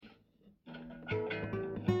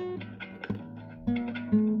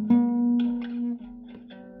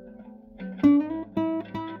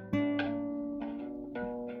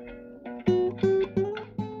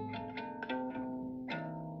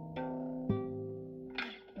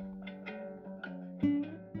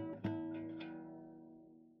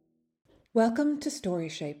Welcome to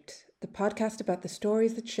Storyshaped, the podcast about the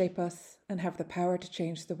stories that shape us and have the power to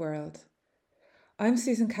change the world. I'm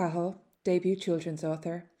Susan Cahill, debut children's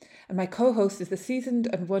author, and my co-host is the seasoned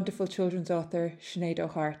and wonderful children's author, Sinead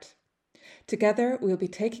O'Hart. Together, we'll be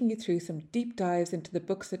taking you through some deep dives into the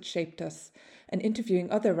books that shaped us and interviewing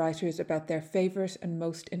other writers about their favourite and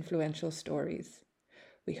most influential stories.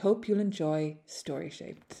 We hope you'll enjoy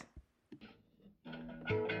Storyshaped.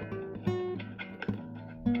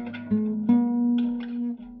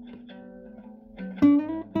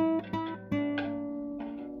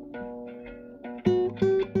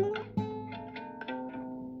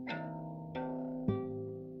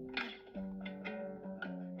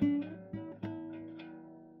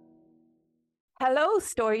 Hello,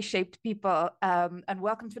 Story-Shaped people, and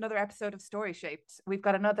welcome to another episode of Story-Shaped. We've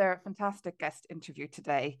got another fantastic guest interview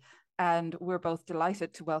today, and we're both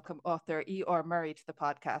delighted to welcome author E.R. Murray to the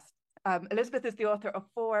podcast. Elizabeth is the author of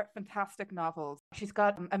 4 fantastic novels. She's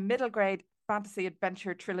got a middle grade fantasy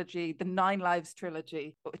adventure trilogy, the 9 Lives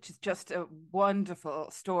trilogy, which is just a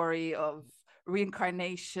wonderful story of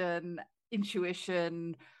reincarnation,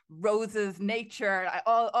 intuition, roses, nature,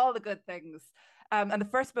 all the good things. And the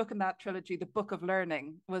first book in that trilogy, The Book of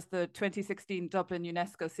Learning, was the 2016 Dublin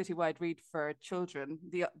UNESCO Citywide Read for Children.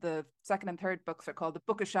 The second and third books are called The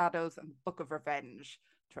Book of Shadows and The Book of Revenge,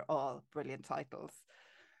 which are all brilliant titles.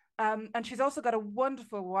 And she's also got a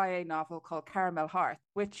wonderful YA novel called Caramel Heart,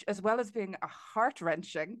 which, as well as being a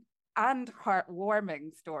heart-wrenching and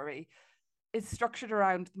heartwarming story, is structured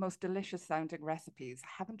around the most delicious sounding recipes. I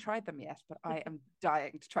haven't tried them yet, but I am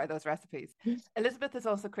dying to try those recipes. Elizabeth has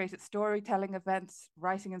also created storytelling events,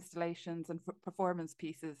 writing installations, and performance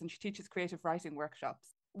pieces, and she teaches creative writing workshops.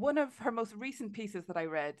 One of her most recent pieces that I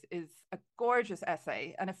read is a gorgeous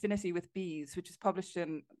essay, An Affinity with Bees, which is published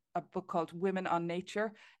in a book called Women on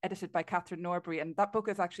Nature, edited by Catherine Norbury. And that book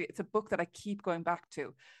is it's a book that I keep going back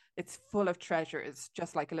to. It's full of treasures,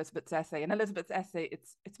 just like Elizabeth's essay. And Elizabeth's essay,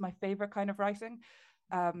 it's my favorite kind of writing.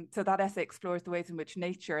 So that essay explores the ways in which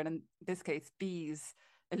nature, and in this case, bees,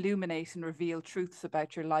 illuminate and reveal truths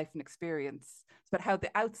about your life and experience. It's about how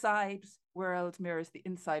the outside world mirrors the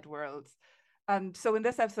inside world. And so in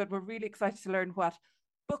this episode, we're really excited to learn what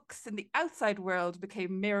books in the outside world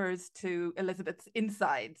became mirrors to Elizabeth's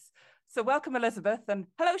insides. So welcome, Elizabeth, and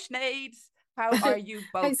hello, Sinead. How are you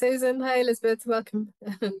both? Hi, Susan. Hi, Elizabeth. Welcome.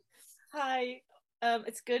 Hi.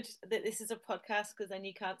 It's good that this is a podcast because then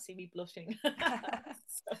you can't see me blushing.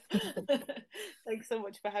 Thanks so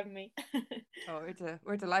much for having me. Oh,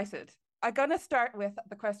 we're delighted. I'm going to start with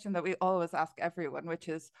the question that we always ask everyone, which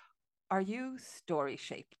is, are you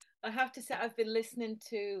story-shaped? I have to say, I've been listening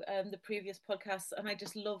to the previous podcasts and I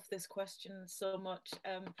just love this question so much.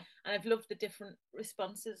 And I've loved the different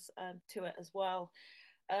responses to it as well.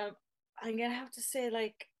 I'm going to have to say,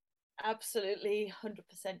 absolutely 100%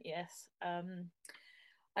 yes. And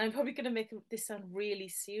I'm probably going to make this sound really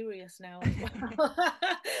serious now as well.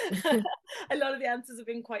 A lot of the answers have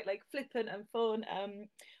been quite flippant and fun.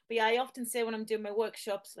 But yeah, I often say when I'm doing my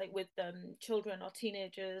workshops, with children or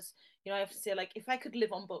teenagers, I often say if I could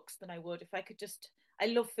live on books, then I would. If I could I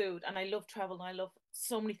love food and I love travel and I love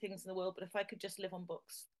so many things in the world, but if I could just live on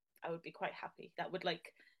books, I would be quite happy. That would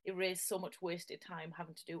erase so much wasted time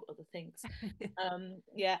having to do other things.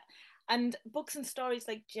 Yeah, and books and stories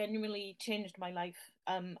genuinely changed my life.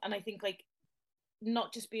 And I think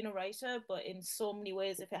not just being a writer, but in so many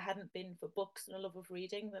ways, if it hadn't been for books and a love of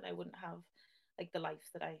reading, then I wouldn't have the life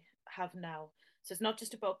that I have now. So it's not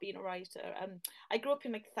just about being a writer. I grew up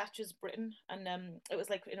in Thatcher's Britain, and it was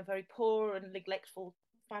in a very poor and neglectful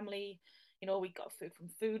family. We got food from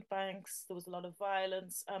food banks. There was a lot of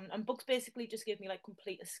violence, and books basically just gave me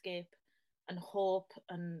complete escape and hope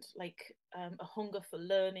and a hunger for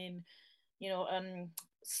learning.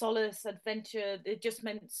 Solace, adventure. It just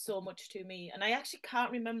meant so much to me. And I actually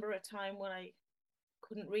can't remember a time when I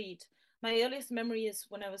couldn't read. My earliest memory is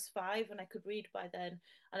when I was 5 and I could read by then.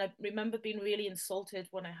 And I remember being really insulted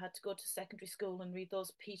when I had to go to secondary school and read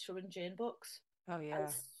those Peter and Jane books. Oh, yeah. I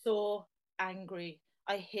was so angry.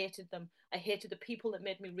 I hated them. I hated the people that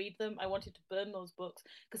made me read them. I wanted to burn those books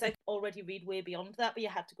because I could already read way beyond that, but you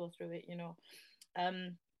had to go through it,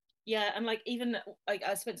 Yeah, and even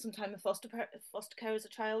I spent some time in foster care as a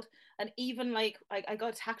child, and even I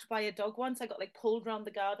got attacked by a dog once. I got pulled around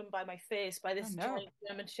the garden by my face by this giant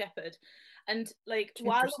German Shepherd, and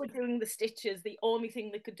while they were doing the stitches, the only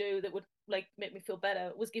thing they could do that would make me feel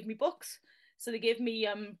better was give me books. So they gave me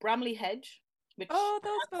Bramley Hedge, which those I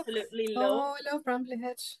absolutely books. love. Oh, I love Bramley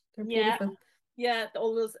Hedge. They're beautiful. Yeah,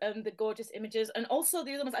 all those the gorgeous images, and also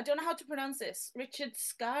the other ones. I don't know how to pronounce this. Richard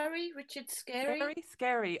Scarry.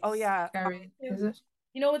 Scary. Oh yeah. Scary, is it?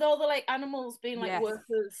 You know, with all the like animals being like Yes.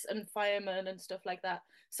 workers and firemen and stuff like that.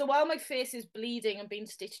 So while my face is bleeding and being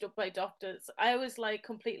stitched up by doctors, I was like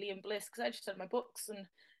completely in bliss because I just had my books and,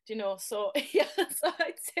 you know, so yeah, so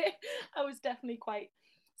I'd say I was definitely quite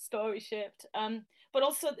story shaped. But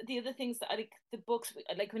also the other things that I like, the books,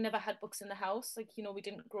 like we never had books in the house. Like, you know, we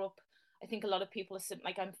didn't grow up. I think a lot of people are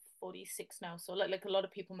like, I'm 46 now, so like a lot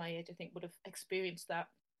of people my age, I think, would have experienced that.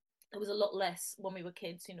 There was a lot less when we were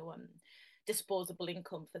kids, you know, disposable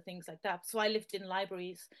income for things like that. So I lived in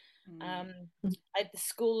libraries. I had the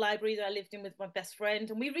school library that I lived in with my best friend,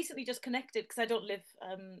 and we recently just connected because I don't live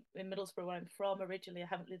in Middlesbrough where I'm from originally. I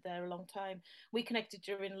haven't lived there a long time. We connected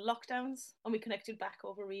during lockdowns, and we connected back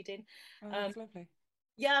over reading. Oh, that's lovely.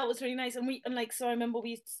 Yeah, it was really nice. And like, so I remember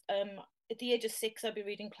we at the age of 6, I'd be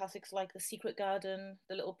reading classics like The Secret Garden,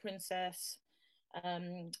 The Little Princess.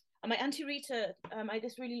 And my Auntie Rita, I had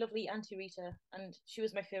this really lovely Auntie Rita, and she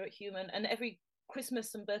was my favorite human. And every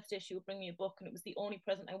Christmas and birthday, she would bring me a book, and it was the only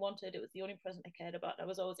present I wanted. It was the only present I cared about. I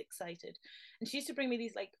was always excited. And she used to bring me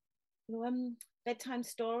these like, you know, bedtime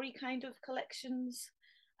story kind of collections.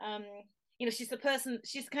 Um, you know, she's the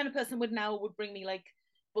kind of person would bring me like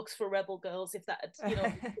books for rebel girls if that had, you know,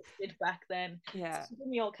 existed back then. Yeah. So she gave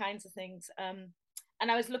me all kinds of things. And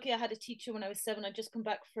I was lucky I had a teacher when I was 7. I'd just come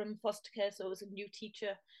back from foster care, so it was a new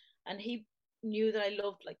teacher, and he knew that I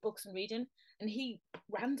loved like books and reading, and he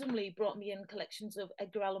randomly brought me in collections of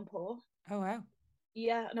Edgar Allan Poe. Oh wow.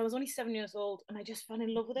 Yeah, and I was only 7 years old, and I just fell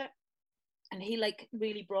in love with it. And he like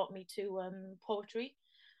really brought me to poetry,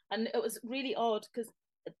 and it was really odd because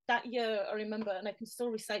that year I remember, and I can still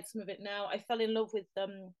recite some of it now. I fell in love with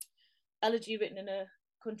Elegy Written in a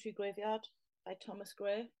Country Graveyard by Thomas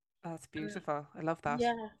Gray. Oh, that's beautiful. I love that.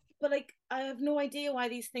 Yeah, but like I have no idea why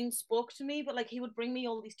these things spoke to me, but like he would bring me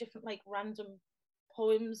all these different like random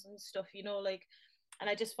poems and stuff, you know, like, and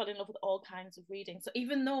I just fell in love with all kinds of reading. So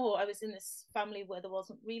even though I was in this family where there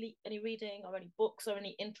wasn't really any reading or any books or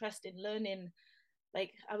any interest in learning,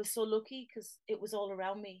 like I was so lucky because it was all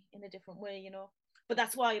around me in a different way, you know. But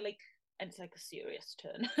that's why, like, and it's like a serious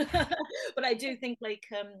turn. But I do think like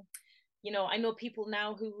you know, I know people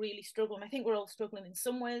now who really struggle, and I think we're all struggling in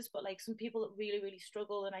some ways, but like some people that really, really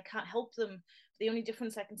struggle, and I can't help them. The only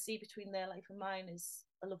difference I can see between their life and mine is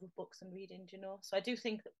a love of books and reading, you know. So I do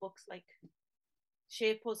think that books like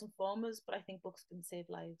shape us and form us, but I think books can save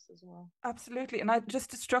lives as well. Absolutely. And it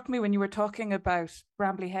just struck me when you were talking about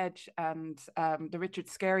Bramley Hedge and the Richard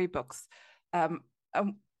Scarry books.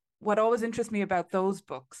 What always interests me about those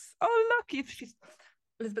books. Oh, look,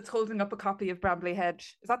 Elizabeth's holding up a copy of Bramley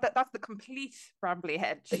Hedge. Is that's the complete Bramley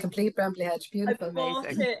Hedge? The complete Bramley Hedge. Beautiful.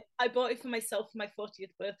 Amazing. I bought it for myself for my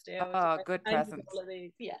 40th birthday. Oh, good present.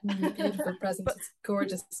 Yeah. Beautiful present. It's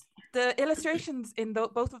gorgeous. The illustrations in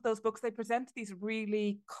both of those books, they present these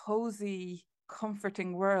really cozy,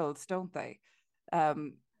 comforting worlds, don't they?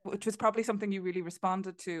 Which was probably something you really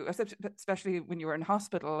responded to, especially when you were in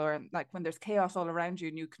hospital, or like when there's chaos all around you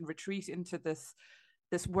and you can retreat into this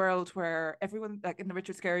world where everyone, like in the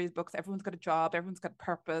Richard Scarry's books, everyone's got a job, everyone's got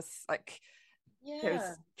purpose. Like,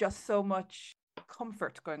 there's just so much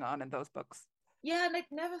comfort going on in those books. Yeah, and I'd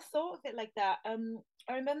never thought of it like that.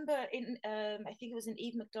 I remember in I think it was in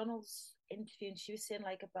Eve McDonald's interview, and she was saying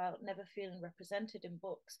like about never feeling represented in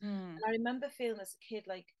books. And I remember feeling as a kid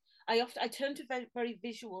like I turned to very, very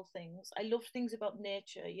visual things. I loved things about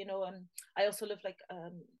nature, you know, and I also loved like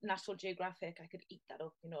National Geographic. I could eat that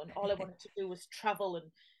up, you know, and all I wanted to do was travel and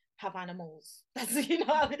have animals. That's, you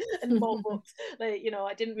know, and more books. Like, you know,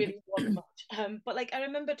 I didn't really want much. But like I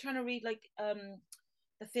remember trying to read like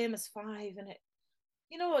the Famous Five, and it,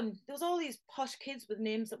 you know, and there was all these posh kids with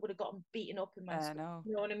names that would have gotten beaten up in my school. Know.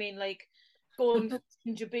 You know what I mean? Like going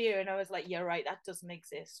ginger beer, and I was like, yeah, right, that doesn't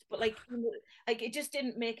exist. But like, you know, like it just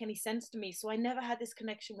didn't make any sense to me. So I never had this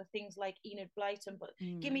connection with things like Enid Blyton. But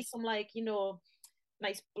give me some like, you know,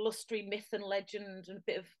 nice blustery myth and legend, and a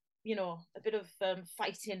bit of, you know, a bit of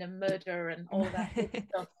fighting and murder and all of that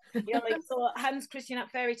stuff. You know, like, so Hans Christian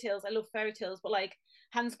fairy tales. I love fairy tales, but like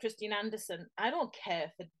Hans Christian Andersen, I don't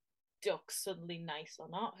care if duck's suddenly nice or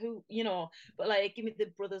not, who, you know, but like give me the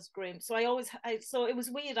Brothers Grimm. So so it was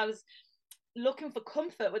weird. I was looking for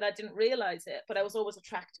comfort when I didn't realize it, but I was always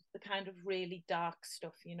attracted to the kind of really dark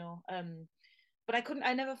stuff, you know. But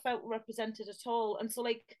I never felt represented at all. And so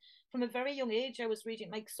like from a very young age I was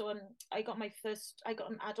reading, like, so I got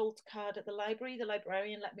an adult card at the library. The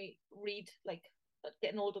librarian let me read, like,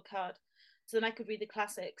 get an older card, so then I could read the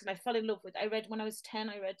classics, and I fell in love with, I read when I was 10,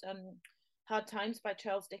 I read Hard Times by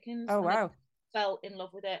Charles Dickens. Oh wow. I fell in love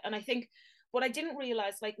with it. And I think what I didn't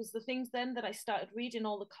realize, like, was the things then that I started reading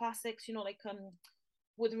all the classics, you know, like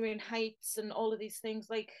Wuthering Heights and all of these things,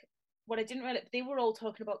 like what I didn't realize, they were all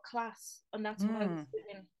talking about class, and that's what I was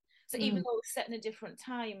doing. So even though it was set in a different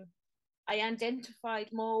time, I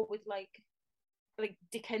identified more with like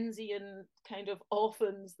Dickensian kind of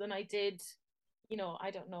orphans than I did, you know,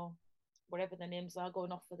 I don't know, whatever their names are,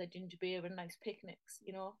 going off for their ginger beer and nice picnics,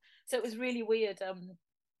 you know. So it was really weird.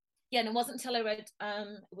 Yeah, and it wasn't until I read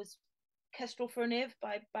it was Kestrel for a Knave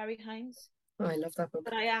by Barry Hines. Oh, I love that book.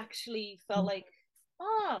 But I actually felt like,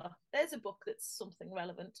 there's a book that's something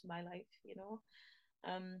relevant to my life, you know.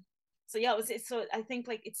 So yeah, so I think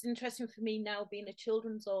like it's interesting for me now being a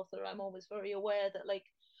children's author. I'm always very aware that like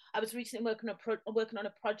I was recently working on a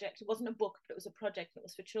project. It wasn't a book, but it was a project that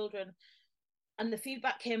was for children. And the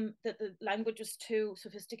feedback came that the language was too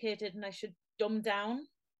sophisticated and I should dumb down.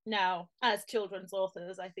 Now, as children's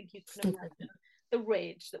authors, I think you can imagine the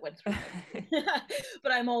rage that went through me.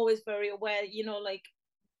 But I'm always very aware, you know, like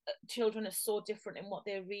children are so different in what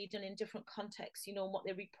they read and in different contexts, you know, what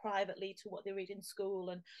they read privately to what they read in school.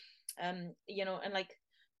 And, you know, and like,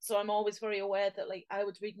 so I'm always very aware that like I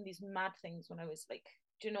was reading these mad things when I was like,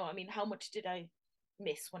 do you know, I mean, how much did I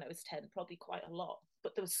miss when I was 10? Probably quite a lot.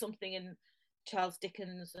 But there was something in Charles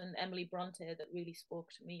Dickens and Emily Bronte that really spoke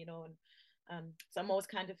to me, you know. And so I'm always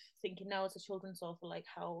kind of thinking now as a children's author, like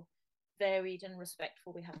how varied and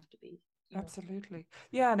respectful we have to be. Absolutely.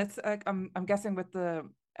 Yeah. And it's like, I'm guessing with the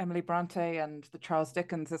Emily Bronte and the Charles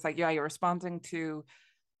Dickens, it's like, yeah, you're responding to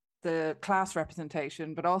the class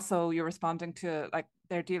representation, but also you're responding to like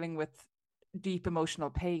they're dealing with deep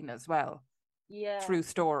emotional pain as well. Yeah. Through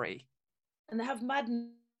story. And they have mad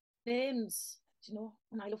names, you know,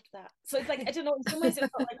 and I loved that. So it's like, I don't know, in some ways it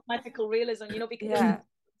felt like magical realism, you know, because of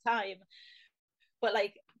time. But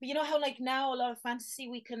like, you know how like now a lot of fantasy,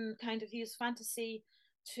 we can kind of use fantasy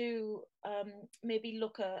to maybe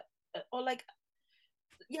look at, or like,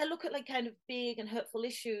 yeah, look at like kind of big and hurtful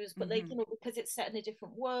issues, but like, you know, because it's set in a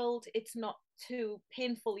different world, it's not too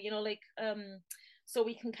painful, you know, like so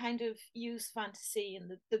we can kind of use fantasy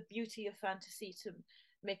and the beauty of fantasy to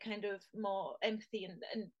make kind of more empathy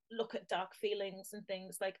and look at dark feelings and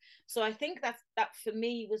things like. So I think that for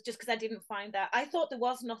me was just because I didn't find that. I thought there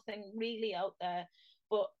was nothing really out there,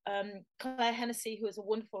 but Claire Hennessy, who is a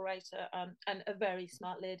wonderful writer and a very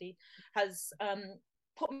smart lady, has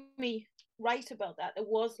put me right about that. There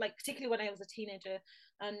was like, particularly when I was a teenager,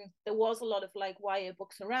 there was a lot of like YA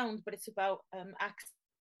books around, but it's about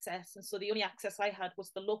access. And so the only access I had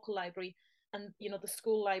was the local library and, you know, the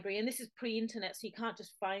school library. And this is pre-internet, so you can't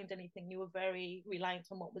just find anything. You were very reliant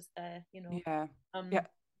on what was there, you know.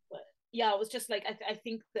 But yeah, it was just like, I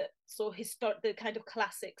think that so the kind of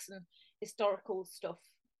classics and historical stuff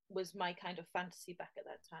was my kind of fantasy back at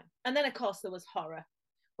that time. And then of course there was horror.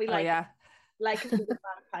 We like the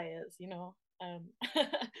vampires, you know.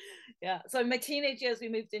 Yeah, so in my teenage years we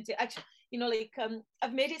moved into, actually, you know, like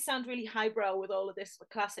I've made it sound really highbrow with all of this for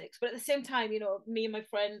classics, but at the same time, you know, me and my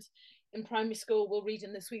friend in primary school were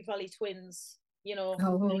reading the Sweet Valley Twins, you know.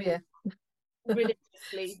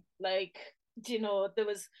 Religiously, like, you know, there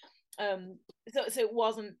was so it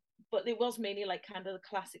wasn't, but it was mainly like kind of the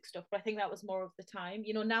classic stuff. But I think that was more of the time.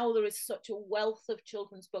 You know, now there is such a wealth of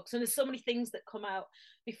children's books, and there's so many things that come out.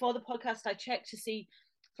 Before the podcast, I checked to see,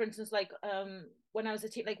 for instance, like when I was a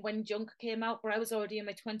teen, like when Junk came out, where I was already in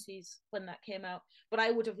my 20s when that came out, but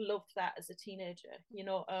I would have loved that as a teenager. You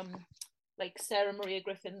know, like Sarah Maria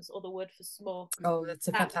Griffin's Other Word for Smoke. Oh, that's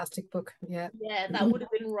a fantastic book. Yeah, that would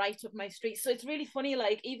have been right up my street. So it's really funny,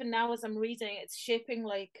 like even now as I'm reading, it's shaping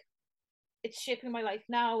my life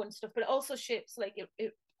now and stuff, but it also shapes like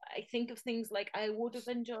I think of things like I would have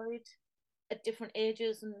enjoyed at different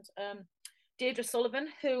ages. And Deirdre Sullivan,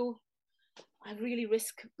 who I really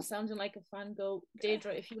risk sounding like a fangirl.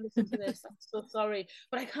 Deirdre, if you listen to this, I'm so sorry,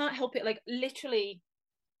 but I can't help it. Like literally,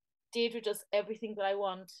 Deirdre does everything that I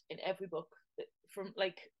want in every book. From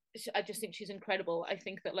like, I just think she's incredible. I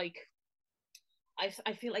think that like,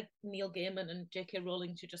 I feel like Neil Gaiman and J.K.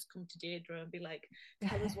 Rowling should just come to Deirdre and be like,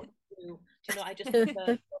 tell us what to do. Do you know, I just love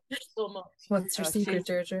her so much. What's your secret,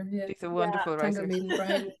 Deirdre? Yeah, she's a wonderful writer. Tangleweed and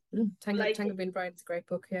Brine. Tangleweed and Brine's a great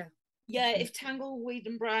book. Yeah, if Tangleweed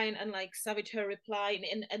and Brine and like Savage Her Reply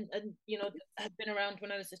and you know had been around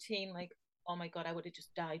when I was a teen, like, oh my god, I would have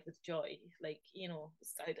just died with joy. Like, you know,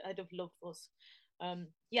 I'd have loved those.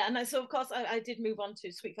 Yeah, and so of course I did move on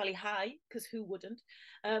to Sweet Valley High, because who wouldn't?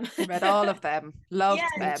 We read all of them, loved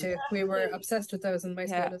them. Too. We were obsessed with those in my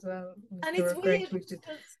school as well. And it's weird because,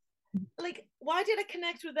 like, why did I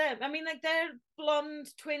connect with them? I mean, like, they're blonde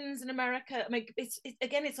twins in America. I mean, it's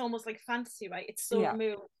again, it's almost like fantasy, right? It's so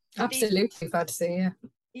removed. Absolutely fantasy, yeah.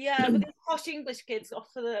 Yeah, but these posh English kids off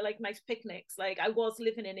for the like nice picnics. Like I was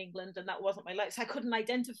living in England, and that wasn't my life, so I couldn't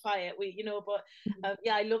identify it. But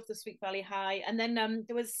yeah, I love the Sweet Valley High. And then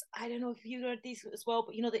there was, I don't know if you read these as well,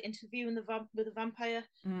 but the Interview in with the Vampire,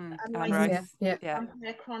 Anne Rice, yeah.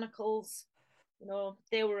 Vampire Chronicles.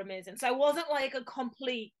 They were amazing. So I wasn't like a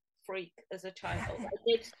complete freak as a child. I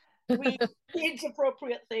did read age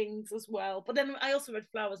appropriate things as well. But then I also read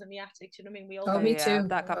Flowers in the Attic. Do you know what I mean? We all me too.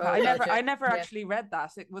 That got I never actually read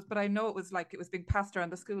that. It was, but I know it was being passed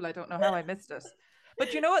around the school. I don't know how I missed it.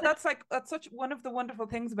 But you know what? That's such one of the wonderful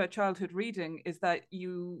things about childhood reading is that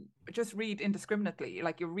you just read indiscriminately.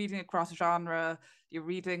 Like you're reading across genre, you're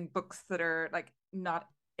reading books that are like not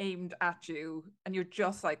aimed at you, and you're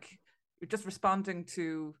just responding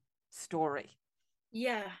to story.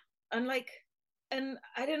 Yeah, and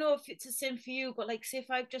I don't know if it's the same for you, but like, say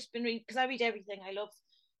if I've just been reading, because I read everything. I love.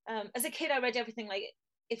 As a kid, I read everything. Like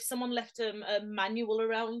if someone left a manual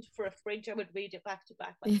around for a fridge, I would read it back to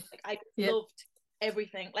back. Like I loved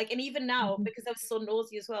everything. Like, and even now, because I was so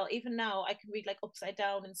nosy as well, even now I can read like upside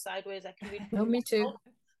down and sideways. I can read. No, me too.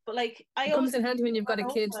 But like, it comes in handy when you've got a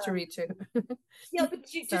kid to read to. Yeah, but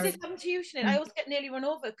does this happen to you, Sinead? I always get nearly run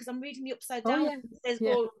over because I'm reading the upside down.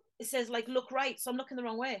 It says like look right, so I'm looking the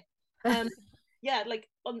wrong way. Yeah, like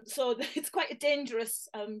so it's quite a dangerous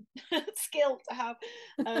skill to have.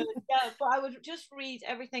 Yeah, but I would just read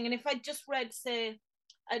everything, and if I just read, say,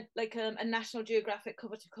 a National Geographic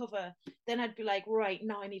cover to cover, then I'd be like, right,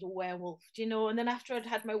 now I need a werewolf, do you know? And then after I'd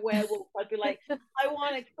had my werewolf, I'd be like, I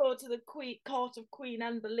want to go to the court of Queen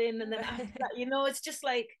Anne Boleyn, and then after that, it's just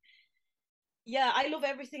like, yeah, I love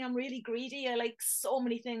everything. I'm really greedy. I like so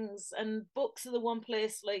many things, and books are the one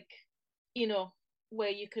place, like, where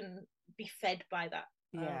you can be fed by that.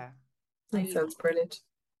 Yeah, that sounds brilliant.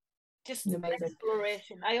 Just amazing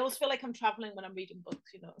exploration. I always feel like I'm traveling when I'm reading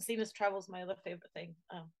books. Seeing as travel's my other favorite thing.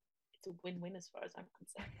 It's a win-win as far as I'm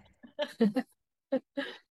concerned.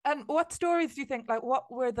 And what stories do you think? Like,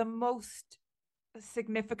 what were the most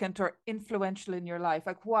significant or influential in your life?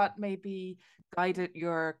 Like, what maybe guided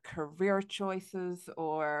your career choices,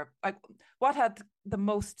 or like what had the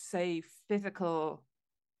most, say, physical,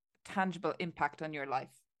 tangible impact on your life?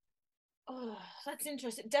 Oh, that's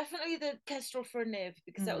interesting. Definitely the Kestrel for Niv,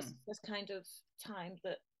 because that was the first kind of time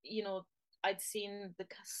that I'd seen the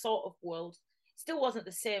sort of world. Still wasn't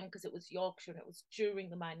the same because it was Yorkshire and it was during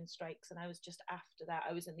the mining strikes, and I was just after that.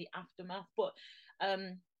 I was in the aftermath, but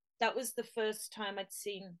that was the first time I'd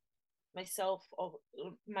seen myself or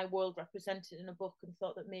my world represented in a book, and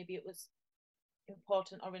thought that maybe it was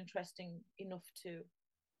important or interesting enough to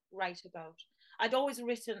write about. I'd always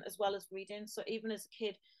written as well as reading, so even as a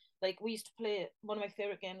kid, like we used to play, one of my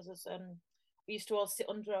favorite games was we used to all sit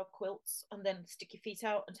under our quilts and then stick your feet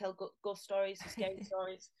out and tell ghost stories, scary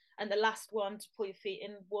stories, and the last one to pull your feet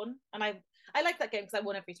in won. And I like that game because I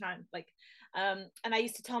won every time. Like, and I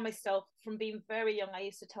used to tell myself from being very young, I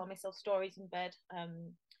used to tell myself stories in bed.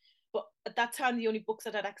 But at that time, the only books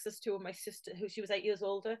I'd had access to were my sister, who she was 8 years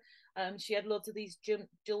older. She had loads of these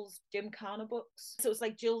Jill's Gymkhana books. So it was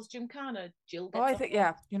like Jill's Gymkhana. Jill gets I think,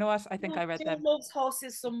 yeah. You know what? I think I read Jill them. loves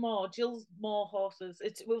horses some more. Jill's more horses.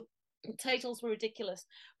 Titles were ridiculous.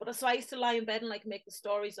 But so I used to lie in bed and like make the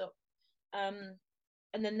stories up. And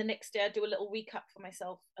then the next day I'd do a little recap for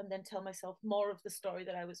myself and then tell myself more of the story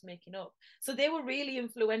that I was making up. So they were really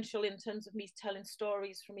influential in terms of me telling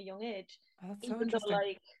stories from a young age. Oh, that's so even interesting. Though,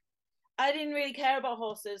 like, I didn't really care about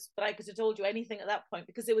horses, but I could have told you anything at that point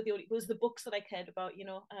because it was the books that I cared about,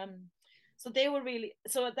 So they were really,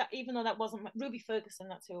 so that even though that wasn't Ruby Ferguson,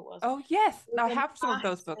 that's who it was. Oh yes, now I have some of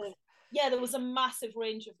those books. Yeah, there was a massive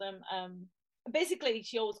range of them. Basically,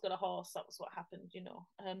 she always got a horse. That was what happened,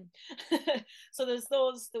 So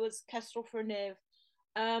there was Kestrel for Niv.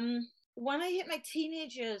 When I hit my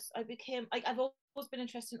teenagers, I became I've always been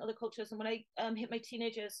interested in other cultures, and when I hit my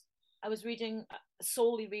teenagers, I was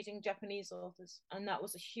solely reading Japanese authors, and that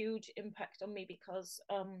was a huge impact on me because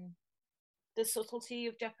the subtlety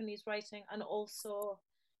of Japanese writing, and also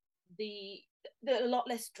the a lot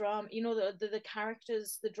less drama. The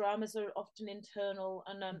characters, the dramas are often internal,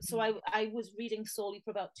 and so I was reading solely for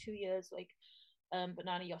about 2 years, like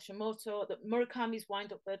Banana Yoshimoto. The Murakami's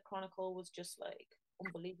Wind Up Bird Chronicle was just like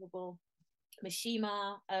unbelievable.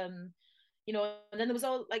 Mishima, and then there was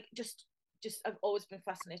all like just I've always been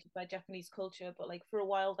fascinated by Japanese culture, but like for a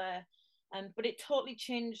while there, but it totally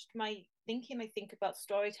changed my thinking, I think, about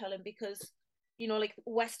storytelling, because like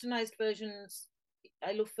westernized versions,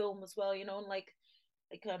 I love film as well, and like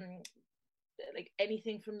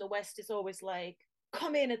anything from the West is always like,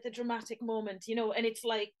 come in at the dramatic moment, and it's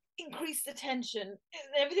like increase the tension,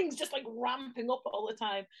 everything's just like ramping up all the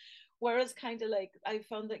time. Whereas kind of like I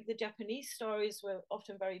found like the Japanese stories were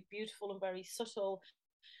often very beautiful and very subtle,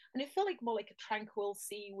 and it felt like more like a tranquil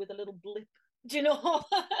sea with a little blip, do you know?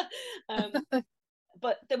 um,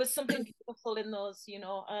 but there was something beautiful in those, you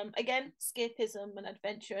know. Again, escapism and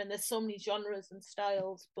adventure, and there's so many genres and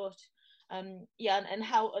styles, but yeah, and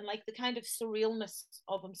how, and like the kind of surrealness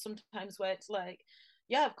of them sometimes, where it's like,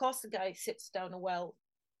 yeah, of course the guy sits down a well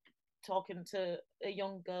talking to a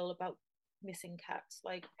young girl about missing cats,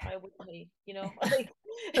 like why wouldn't he, you know? Like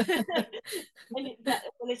and that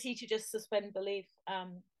ability to just suspend belief.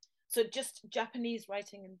 So just Japanese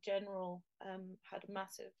writing in general had a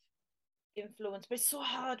massive influence, but it's so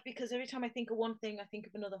hard because every time I think of one thing I think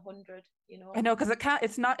of another 100, you know. I know, because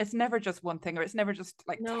it's never just one thing, or it's never just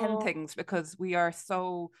like 10 things, because we are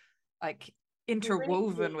so like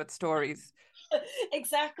interwoven with stories.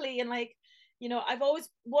 Exactly. And like, you know, I've always,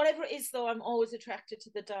 whatever it is though, I'm always attracted to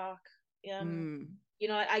the dark. You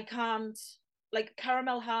know, I can't, like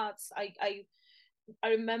Caramel Hearts, I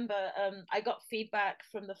remember I got feedback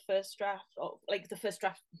from the first draft, or like the first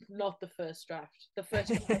draft, not the first draft, the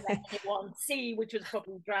first one C, which was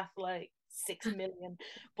probably draft like 6 million.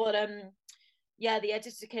 But yeah, the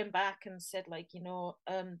editor came back and said, like, you know,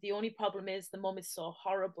 the only problem is the mom is so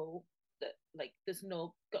horrible that like there's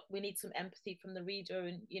no, we need some empathy from the reader,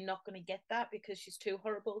 and you're not going to get that because she's too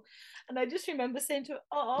horrible. And I just remember saying to her,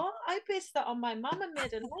 oh, I based that on my mum and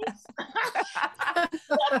made a nice.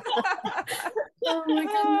 Oh my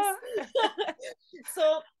goodness.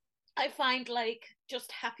 So I find like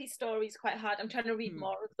just happy stories quite hard. I'm trying to read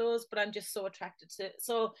more of those, but I'm just so attracted to it.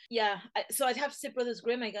 So yeah, so I'd have to say Brothers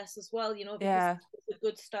Grimm, I guess, as well, you know, because it's a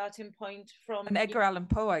good starting point from. And Edgar Allan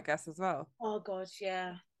Poe, I guess, as well. Oh God,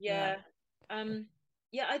 yeah. Yeah,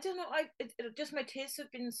 I don't know. Just my tastes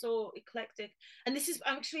have been so eclectic, and this is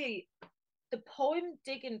actually the poem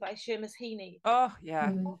 "Digging" by Seamus Heaney. Oh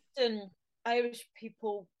yeah. Often Irish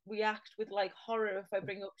people react with like horror if I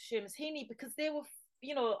bring up Seamus Heaney, because they were,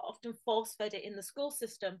 you know, often force fed it in the school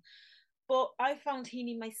system. But I found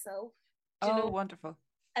Heaney myself. Oh, know? Wonderful.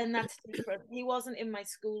 And that's different. He wasn't in my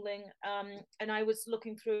schooling, and I was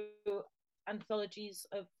looking through anthologies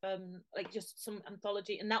of like just some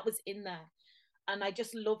anthology, and that was in there, and I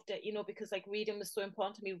just loved it, you know, because like reading was so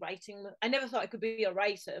important to me. Writing, I never thought I could be a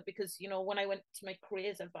writer, because, you know, when I went to my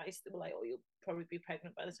careers advice, they were like, oh, you'll probably be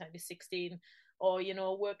pregnant by the time you're 16, or, you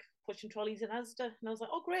know, work pushing trolleys in Asda. And I was like,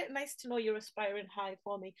 oh great, nice to know you're aspiring high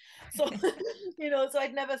for me. So you know, so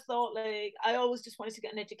I'd never thought, like, I always just wanted to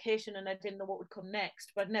get an education, and I didn't know what would come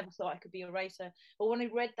next, but I'd never thought I could be a writer. But when I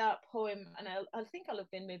read that poem, and I think I'll have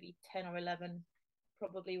been maybe 10 or 11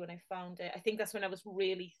 probably when I found it. I think that's when I was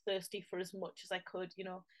really thirsty for as much as I could, you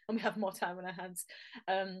know, and we have more time on our hands.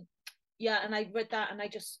 Yeah, and I read that and I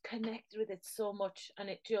just connected with it so much, and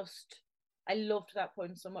it just, I loved that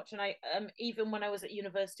poem so much. And I even when I was at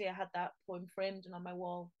university, I had that poem framed and on my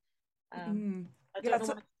wall. I don't know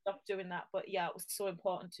when I stopped doing that, but yeah, it was so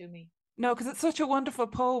important to me. No, because it's such a wonderful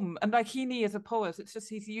poem, and like Heaney is a poet, it's just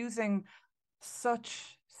he's using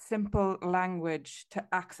such simple language to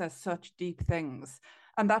access such deep things.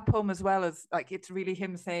 And that poem as well is like, it's really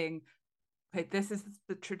him saying, okay, this is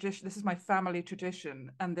the tradition, this is my family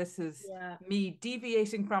tradition, and this is me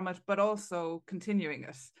deviating from it, but also continuing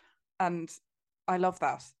it. And I love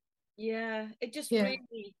that. Yeah, it just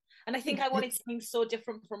really, and I think I wanted something so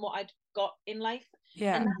different from what I'd got in life.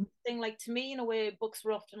 Yeah. And that thing, like, to me, in a way, books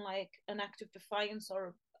were often like an act of defiance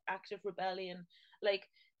or act of rebellion. Like,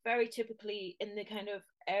 very typically in the kind of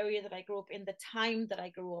area that I grew up in, the time that I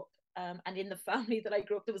grew up, and in the family that I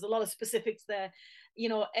grew up, there was a lot of specifics there. You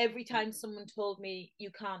know, every time someone told me you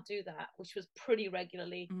can't do that, which was pretty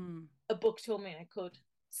regularly, a book told me I could.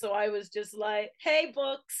 So I was just like, hey,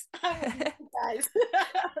 books, I'm with you guys.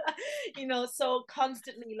 You know, so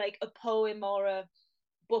constantly like a poem or a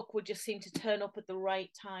book would just seem to turn up at the right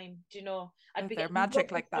time. Do you know? They're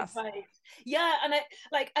magic like that. Yeah, and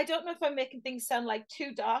I don't know if I'm making things sound like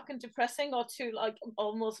too dark and depressing or too like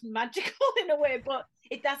almost magical in a way, but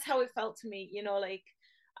that's how it felt to me. You know, like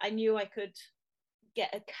I knew I could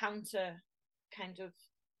get a counter kind of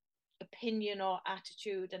opinion or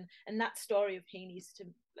attitude, and that story of Heaney's to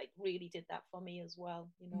like really did that for me as well,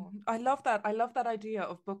 you know. I love that idea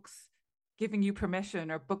of books giving you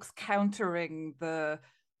permission, or books countering the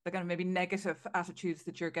kind of maybe negative attitudes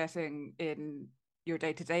that you're getting in your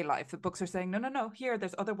day-to-day life. The books are saying, no, here,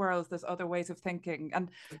 there's other worlds, there's other ways of thinking. And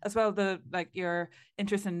as well, your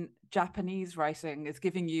interest in Japanese writing is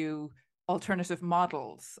giving you alternative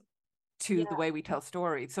models to the way we tell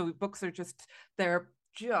stories. So books are they're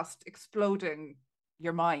just exploding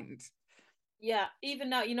your mind. Yeah, even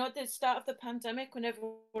now, you know, at the start of the pandemic, when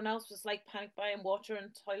everyone else was like panic buying water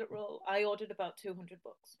and toilet roll, I ordered about 200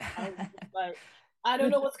 books. I was just like, I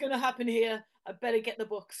don't know what's going to happen here. I better get the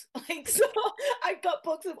books. Like, so I got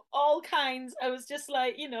books of all kinds. I was just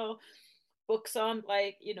like, you know, books on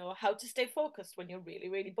like, you know, how to stay focused when you're really,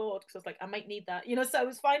 really bored. Because I was like, I might need that, you know. So I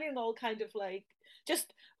was finding all kind of like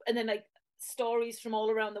just, and then like stories from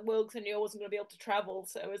all around the world because I knew I wasn't going to be able to travel.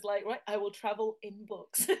 So I was like, right, I will travel in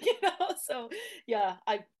books, you know. So yeah,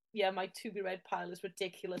 my to be read pile is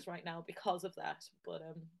ridiculous right now because of that. But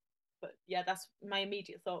yeah, that's my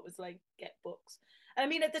immediate thought was like get books. And I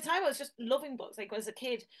mean, at the time I was just loving books. Like as a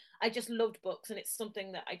kid, I just loved books, and it's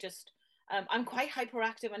something that I just I'm quite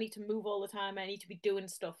hyperactive. I need to move all the time. I need to be doing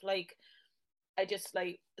stuff. Like I just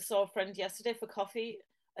like saw a friend yesterday for coffee,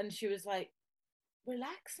 and she was like,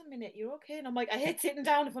 relax a minute, you're okay. And I'm like, I hate sitting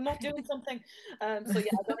down if I'm not doing something. So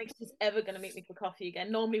yeah, I don't think she's ever going to meet me for coffee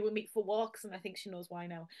again. Normally we meet for walks, and I think she knows why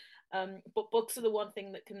now. But books are the one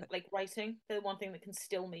thing that can, like writing, they're the one thing that can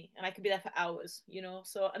still me, and I can be there for hours, you know.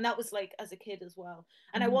 So, and that was like as a kid as well.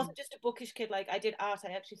 And I wasn't just a bookish kid. Like I did art.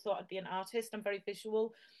 I actually thought I'd be an artist. I'm very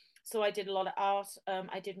visual, so I did a lot of art.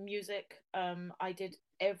 I did music. I did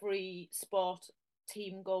every sport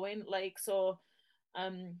team going. Like so.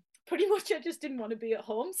 Um, Pretty much I just didn't want to be at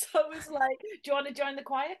home. So I was like, do you want to join the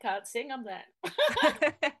choir? Can't sing, I'm there.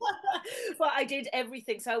 But I did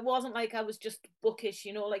everything. So it wasn't like I was just bookish,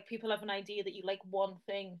 you know, like people have an idea that you like one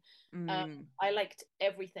thing. I liked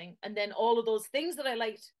everything. And then all of those things that I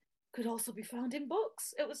liked could also be found in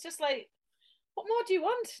books. It was just like, what more do you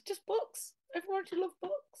want? Just books. Everyone should love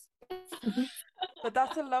books. But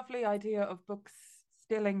that's a lovely idea of books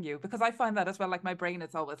stilling you, because I find that as well. Like my brain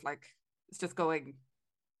is always like, it's just going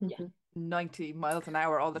 90 miles an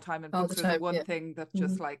hour all the time, and books are the one thing that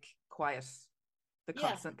just like quiet the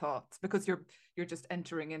constant thoughts, because you're just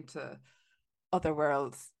entering into other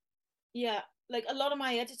worlds. Yeah, like a lot of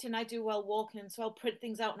my editing I do while walking, so I'll print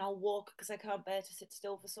things out and I'll walk because I can't bear to sit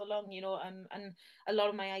still for so long, you know. And a lot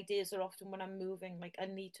of my ideas are often when I'm moving. Like I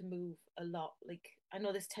need to move a lot. Like I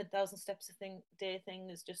know this 10,000 steps a day thing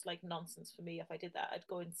is just like nonsense for me. If I did that, I'd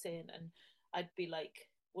go insane, and I'd be like,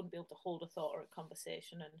 wouldn't be able to hold a thought or a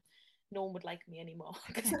conversation, and no one would like me anymore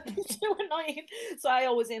because I'd be too annoying. So I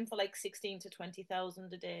always aim for like 16 to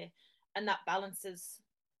 20,000 a day, and that balances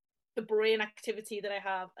the brain activity that I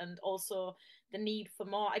have and also the need for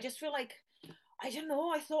more. I just feel like, I don't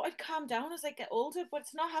know, I thought I'd calm down as I get older, but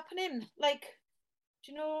it's not happening. Like,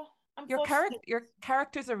 do you know, I'm Your 46.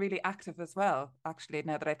 characters are really active as well, actually,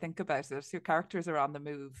 now that I think about it. Your characters are on the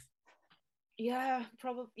move. Yeah,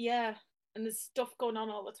 probably, yeah. And there's stuff going on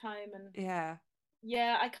all the time, and yeah,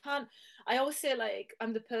 I always say like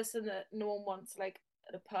I'm the person that no one wants like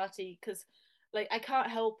at a party, because like I can't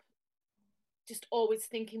help just always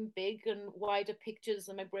thinking big and wider pictures,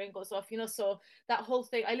 and my brain goes off, you know. So that whole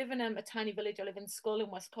thing, I live in a tiny village. I live in Skull in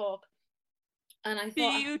West Cork, and I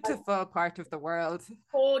thought beautiful part of the world,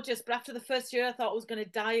 gorgeous, but after the first year I thought I was going to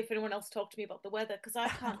die if anyone else talked to me about the weather, because I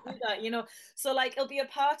can't do that, you know. So like it'll be a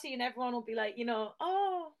party and everyone will be like, you know,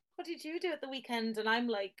 oh, what did you do at the weekend? And I'm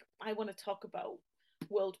like, I want to talk about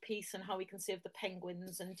world peace and how we can save the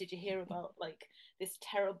penguins, and did you hear about like this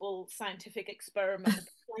terrible scientific experiment?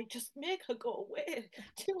 Like, just make her go away.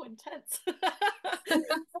 Too intense.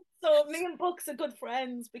 So me and books are good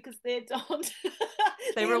friends because they don't.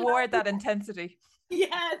 they reward that intensity.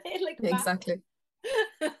 Yeah, they like exactly.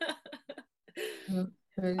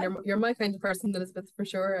 You're my kind of person, Elizabeth, for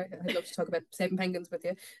sure. I'd love to talk about saving penguins with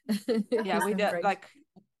you. Yeah, we did. Like,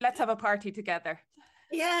 let's have a party together.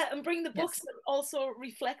 Yeah, and bring the books that also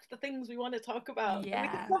reflect the things we want to talk about.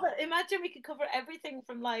 Yeah. Imagine we could cover everything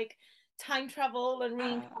from like time travel and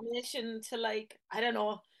reincarnation to like, I don't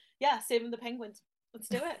know, saving the penguins. Let's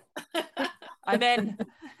do it. I'm in.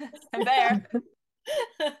 I'm there.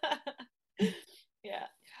 Yeah.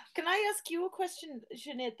 Can I ask you a question,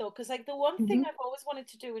 Sinead, though? Because like the one thing I've always wanted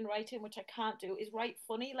to do in writing, which I can't do, is write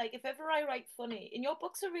funny. Like if ever I write funny, and your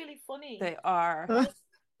books are really funny. They are.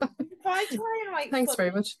 If I try and write Thanks funny,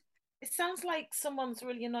 very much. it sounds like someone's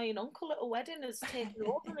really annoying uncle at a wedding has taken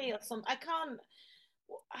over me or something. I can't.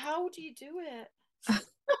 How do you do it?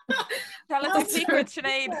 Tell us a secret,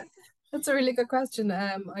 Sinead. That's a really good question.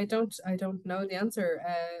 I don't know the answer.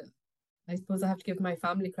 I suppose I have to give my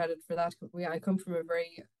family credit for that. I come from a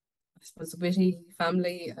very, I suppose, witty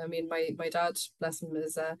family. I mean, my dad, bless him,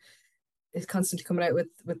 is constantly coming out with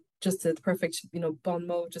just the perfect, you know, bon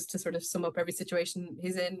mot, just to sort of sum up every situation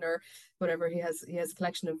he's in or whatever. He has a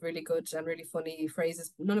collection of really good and really funny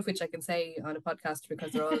phrases, none of which I can say on a podcast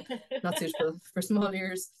because they're all not suitable for small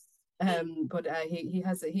ears. But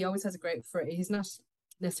he always has a great phrase.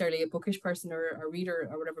 necessarily a bookish person or a reader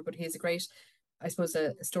or whatever, but he's a great, I suppose,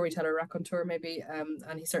 a storyteller, raconteur maybe,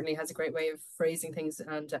 and he certainly has a great way of phrasing things.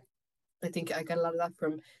 And I think I get a lot of that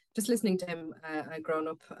from just listening to him growing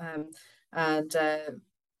up. And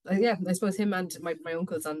yeah, I suppose him and my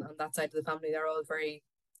uncles on that side of the family, they're all very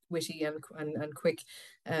witty and quick,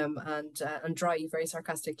 and dry, very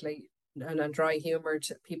sarcastically, and dry humoured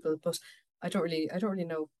people. But I don't really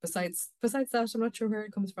know. Besides that, I'm not sure where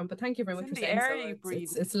it comes from. But thank you very much for saying so.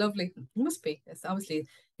 It's lovely. It must be. It's obviously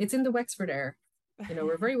it's in the Wexford air. You know,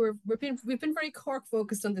 we've been very Cork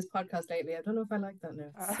focused on this podcast lately. I don't know if I like that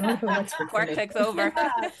now. It's all about Wexford. Cork takes over.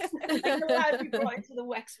 I'm glad you brought it to the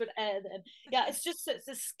Wexford air then. Yeah, it's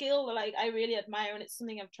a skill that like I really admire, and it's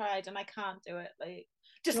something I've tried and I can't do it. Like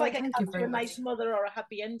just like I can't do a nice mother or a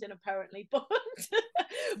happy ending apparently, but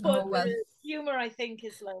the humor I think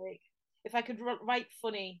is like, if I could write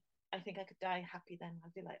funny, I think I could die happy then.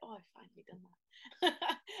 I'd be like, oh, I've finally done that.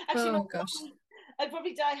 Actually, gosh. I'd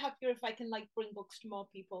probably die happier if I can like bring books to more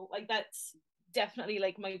people. Like that's definitely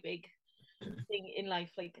like my big thing in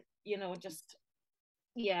life. Like, you know, just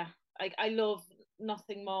yeah, I love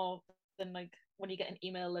nothing more than like when you get an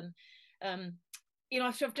email and you know,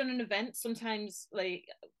 after I've done an event, sometimes like,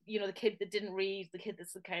 you know, the kid that didn't read, the kid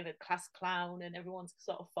that's the kind of class clown and everyone's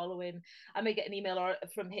sort of following, I may get an email or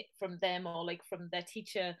from them or like from their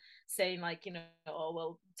teacher saying like, you know, oh,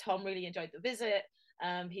 well, Tom really enjoyed the visit.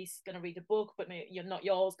 He's going to read a book, but you're not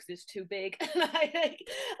yours because it's too big. And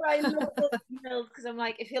I love those emails because I'm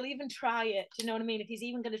like, if he'll even try it, do you know what I mean? If he's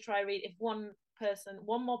even going to try read, if one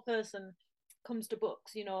more person comes to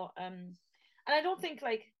books, you know, and I don't think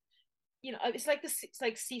like, you know, it's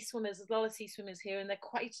like sea swimmers. There's a lot of sea swimmers here, and they're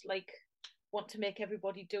quite like want to make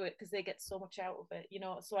everybody do it because they get so much out of it, you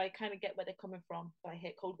know. So I kind of get where they're coming from. But I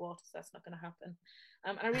hate cold water, so that's not going to happen.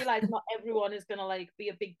 And I realize not everyone is going to like be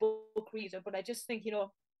a big book reader, but I just think, you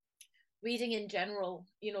know, reading in general,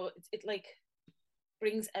 you know, it like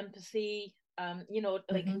brings empathy. You know,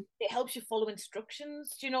 like it helps you follow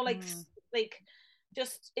instructions. Do you know, like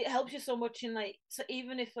just it helps you so much in like, so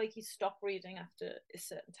even if like you stop reading after a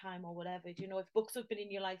certain time or whatever, you know, if books have been in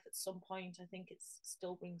your life at some point, I think it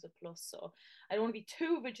still brings a plus. So I don't want to be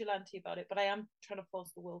too vigilante about it, but I am trying to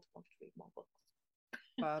force the world to want to read more books.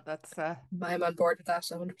 Well, that's I'm on board with that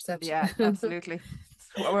 100%. Yeah, absolutely.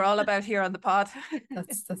 That's what we're all about here on the pod.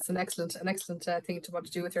 that's an excellent thing to want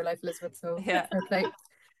to do with your life, Elizabeth. So yeah, fair play.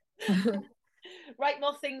 Write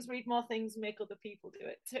more things, read more things, make other people do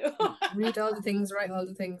it too. Read all the things, write all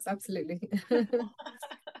the things. Absolutely.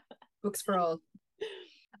 Books for all.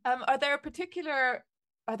 Are there particular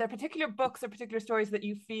books or particular stories that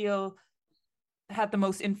you feel had the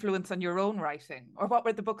most influence on your own writing, or what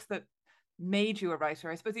were the books that made you a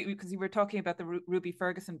writer? I suppose because you were talking about the Ruby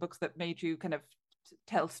Ferguson books that made you kind of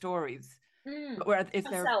tell stories. Where is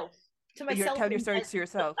there? To myself, tell your stories to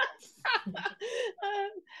yourself.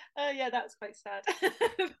 Yeah, that's quite sad.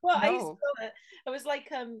 Well, no. I was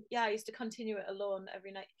like, I used to continue it alone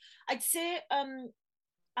every night. I'd say,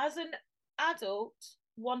 as an adult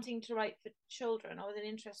wanting to write for children, I was an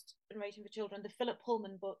interest in writing for children. The Philip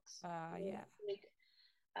Pullman books.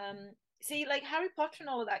 See, like Harry Potter and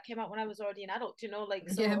all of that came out when I was already an adult, you know, like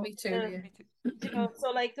so, yeah, me too. You know,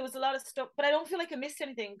 so like there was a lot of stuff, but I don't feel like I missed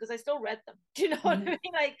anything because I still read them. Do you know what I mean?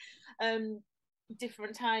 Like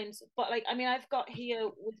different times. But like, I mean, I've got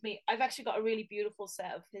here with me, I've actually got a really beautiful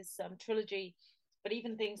set of his trilogy. But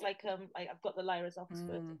even things like I've got the Lyra's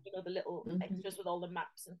Oxford, you know, the little extras with all the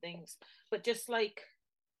maps and things. But just like,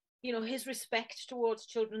 you know, his respect towards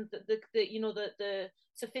children, the you know, the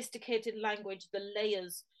sophisticated language, the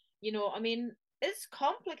layers. You know, I mean, it's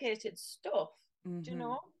complicated stuff, do you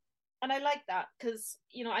know? And I like that because,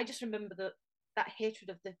 you know, I just remember that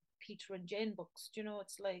hatred of the Peter and Jane books. Do you know?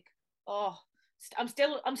 It's like, oh, I'm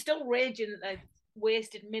still raging that I've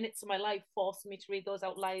wasted minutes of my life forcing me to read those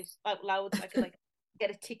out loud so I could like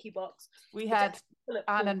get a ticky box. We had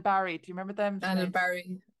Anne and Barry. Do you remember them? Anne and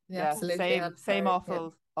Barry. Yeah, absolutely. Same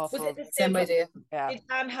awful. Was it the same idea? Yeah. Did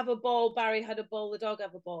Anne have a ball? Barry had a ball. The dog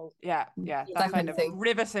have a ball. Yeah. That kind of thing.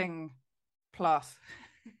 Riveting plot.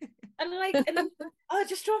 And like, and then, it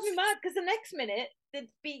just drove me mad because the next minute they'd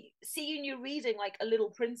be seeing you reading like A Little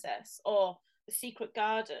Princess or The Secret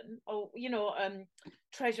Garden or, you know,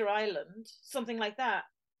 Treasure Island, something like that.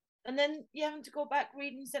 And then you having to go back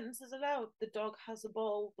reading sentences aloud. The dog has a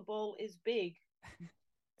ball. The ball is big.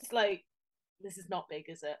 It's like, this is not big,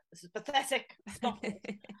 is it? This is pathetic. Stop it.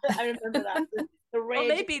 I remember that. The rage.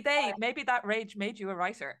 Well, maybe that rage made you a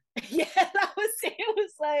writer. Yeah, that was it. It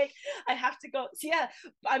was like, I have to go. So yeah,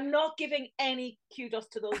 I'm not giving any kudos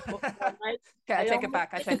to those books. Right? Okay, I take it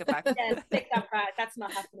back. Yeah, take that back. That's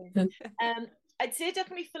not happening. I'd say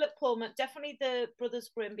definitely Philip Pullman, definitely the Brothers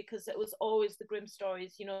Grimm, because it was always the Grimm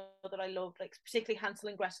stories, that I loved, like particularly Hansel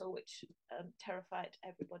and Gretel, which terrified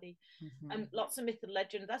everybody. Lots of myth and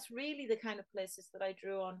legend. That's really the kind of places that I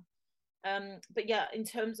drew on. But yeah, in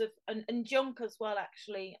terms of and junk as well,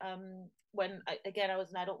 actually. When I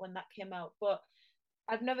was an adult when that came out, but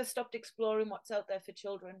I've never stopped exploring what's out there for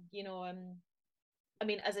children. I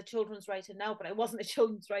mean, as a children's writer now, but I wasn't a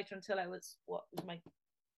children's writer until I was my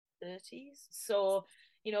 30s. So,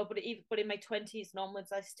 but in my 20s and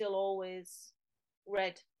onwards, I still always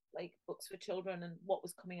read like books for children and what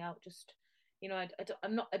was coming out. Just,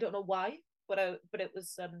 I don't know why, but it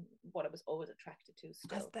was what I was always attracted to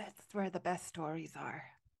still. That's where the best stories are.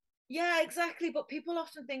 Yeah, exactly. But people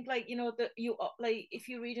often think like, that you like if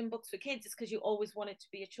you're reading books for kids, it's because you always wanted to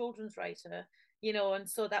be a children's writer, and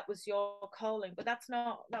so that was your calling. But that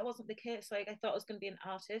wasn't the case. Like I thought I was going to be an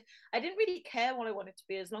artist. I didn't really care what I wanted to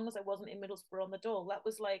be as long as I wasn't in Middlesbrough on the Dole. That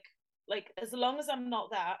was like as long as I'm not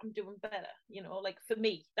that, I'm doing better. Like for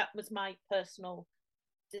me, that was my personal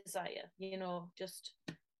desire. Just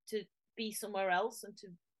to be somewhere else and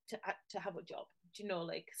to have a job.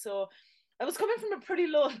 Like so. I was coming from a pretty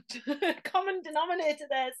low common denominator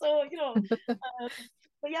there. So,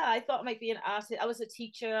 but yeah, I thought I might be an artist. I was a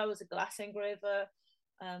teacher. I was a glass engraver.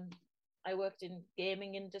 I worked in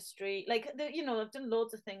gaming industry. Like, I've done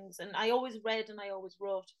loads of things. And I always read and I always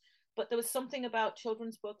wrote. But there was something about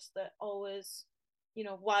children's books that always,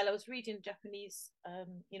 while I was reading Japanese,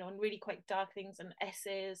 and really quite dark things and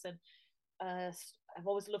essays. And I've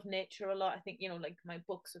always loved nature a lot. I think, like my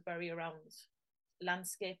books are very around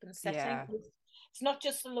landscape and setting. Yeah. It's not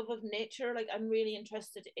just the love of nature. Like I'm really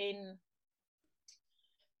interested in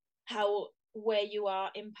how where you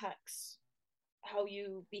are impacts how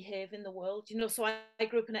you behave in the world. So I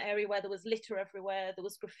grew up in an area where there was litter everywhere. There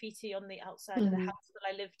was graffiti on the outside of the house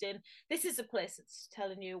that I lived in. This is a place that's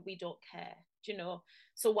telling you we don't care.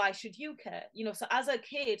 So why should you care? So as a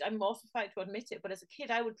kid, I'm mortified to admit it, but as a kid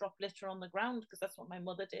I would drop litter on the ground because that's what my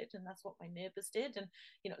mother did and that's what my neighbors did. And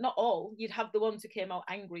not all, you'd have the ones who came out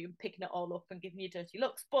angry and picking it all up and giving you dirty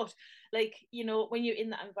looks, but like when you're in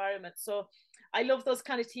that environment. So I love those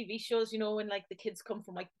kind of TV shows, when like the kids come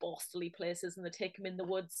from like borderly places and they take them in the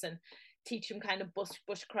woods and teach them kind of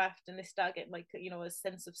bushcraft and they start getting like a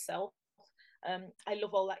sense of self. I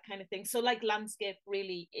love all that kind of thing. So like landscape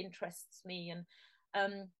really interests me.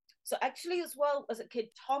 And so actually as well as a kid,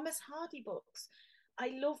 Thomas Hardy books,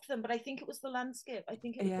 I loved them, but I think it was the landscape. I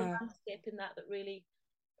think it was the landscape in that really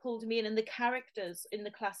pulled me in, and the characters in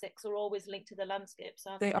the classics are always linked to the landscapes,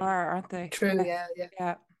 aren't they? They are, aren't they? True,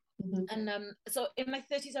 yeah. And so in my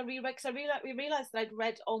 30s I reread, because we realized that I'd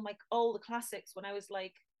read all the classics when I was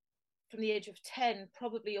like from the age of 10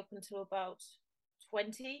 probably up until about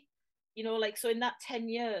 20. So in that 10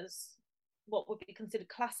 years, what would be considered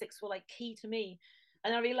classics were like key to me.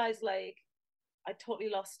 And I realized like I totally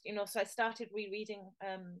lost, so I started rereading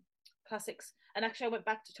classics. And actually I went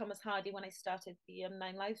back to Thomas Hardy when I started the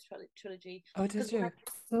Nine Lives trilogy. Oh, did you?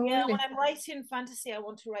 Really? When I'm writing fantasy, I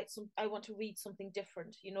want to read something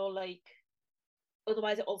different, like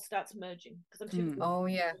otherwise it all starts merging because I'm too Oh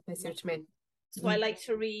yeah, I see what you mean. So I like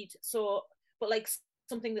to read, but like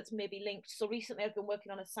something that's maybe linked. So recently I've been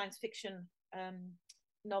working on a science fiction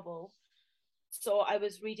novel. So I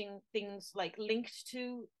was reading things like linked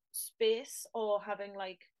to space or having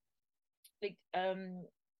like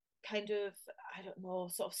kind of, I don't know,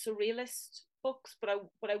 sort of surrealist books, but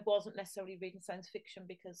I wasn't necessarily reading science fiction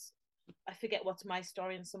because I forget what's my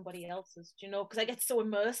story and somebody else's, because I get so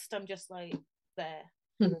immersed, I'm just like there.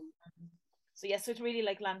 So yeah, so it's really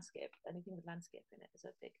like landscape. Anything with landscape in it is a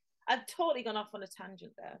big. I've totally gone off on a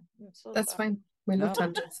tangent there. So that's fine. We love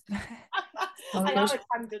tangents. I am a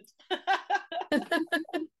tangent.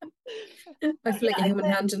 I feel like a human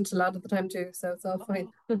tangent a lot of the time too, so it's all fine.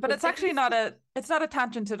 But it's actually not a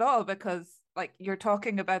tangent at all, because like you're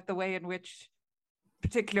talking about the way in which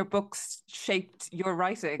particular books shaped your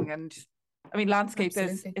writing, and I mean landscape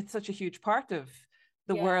it's such a huge part of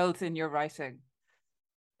the world in your writing.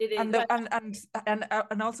 It is.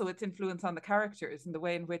 And also its influence on the characters and the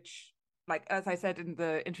way in which, like as I said in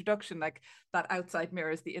the introduction, like that outside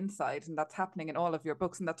mirrors the inside, and that's happening in all of your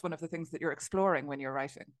books, and that's one of the things that you're exploring when you're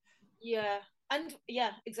writing. Yeah, and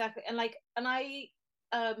yeah, exactly. And I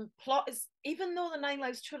plot is, even though the Nine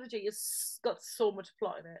Lives trilogy has got so much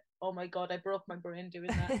plot in it, oh my god, I broke my brain doing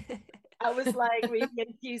that. I was like really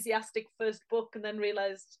enthusiastic first book and then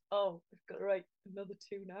realized, oh, I've got to write another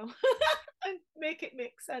 2 now and make it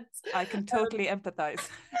make sense. I can totally empathize.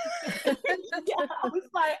 Yeah, I was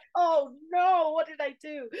like, oh no, what did I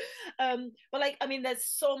do? But like, I mean, there's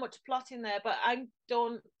so much plot in there, but I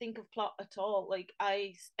don't think of plot at all. Like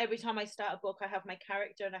every time I start a book, I have my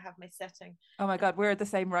character and I have my setting. Oh my God, we're the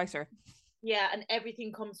same writer. Yeah, and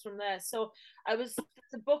everything comes from there. So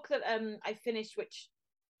the book that I finished, which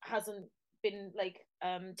hasn't been like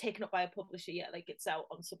taken up by a publisher yet. Like it's out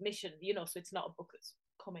on submission, so it's not a book that's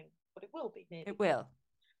coming, but it will be maybe. It will.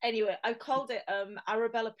 Anyway, I called it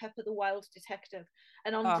Arabella Pepper the Wild Detective,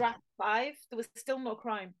 and on draft 5 there was still no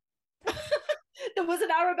crime. There was an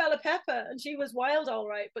Arabella Pepper and she was wild, all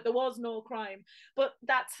right, but there was no crime. But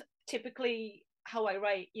that's typically how I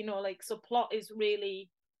write, like, so plot is really,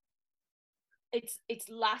 it's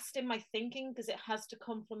last in my thinking because it has to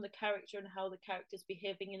come from the character and how the character's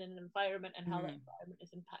behaving in an environment and how that environment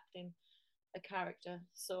is impacting a character.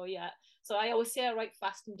 So yeah, so I always say I write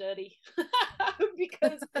fast and dirty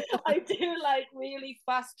because I do like really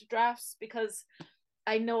fast drafts because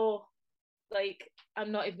I know like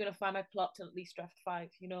I'm not even gonna find my plot till at least draft 5,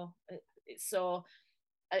 so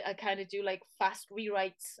I kind of do like fast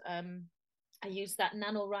rewrites. I use that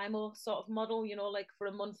NaNoWriMo sort of model, like for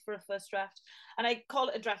a month for a first draft. And I call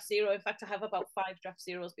it a draft 0. In fact, I have about 5 draft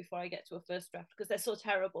 0s before I get to a first draft because they're so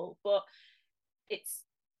terrible. But it's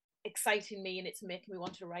exciting me and it's making me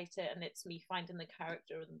want to write it. And it's me finding the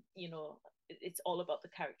character and, it's all about the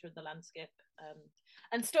character and the landscape.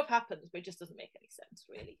 And stuff happens, but it just doesn't make any sense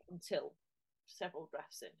really until several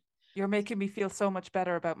drafts in. You're making me feel so much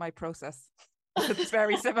better about my process. It's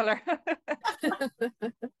very similar.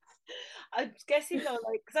 I'm guessing though,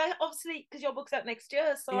 like, because your book's out next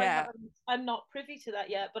year, so yeah. I'm not privy to that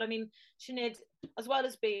yet. But I mean, Sinead, as well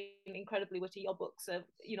as being incredibly witty, your books have,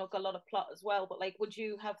 got a lot of plot as well. But like, would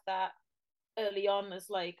you have that early on as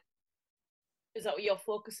like, is that what you're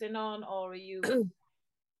focusing on, or are you?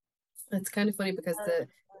 It's kind of funny because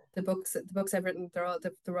the books I've written, they're all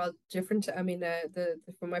different. I mean,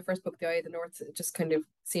 from my first book, The Eye of the North, it just kind of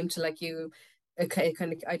seemed to like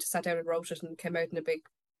I just sat down and wrote it and came out in a big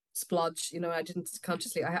splodge. I didn't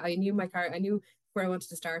consciously. I knew my character. I knew where I wanted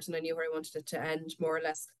to start and I knew where I wanted it to end, more or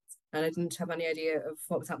less. And I didn't have any idea of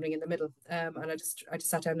what was happening in the middle. And I just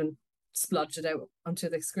sat down and splodged it out onto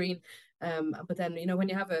the screen. But then when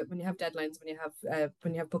you have deadlines,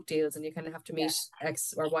 when you have book deals, and you kind of have to meet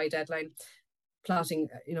X or Y deadline, plotting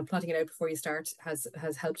it out before you start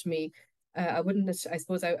has helped me. I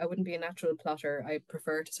suppose I wouldn't be a natural plotter. I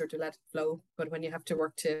prefer to sort of let it flow. But when you have to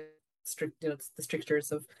work to the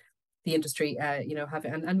strictures of the industry, have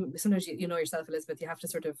it, and sometimes you know yourself, Elizabeth, you have to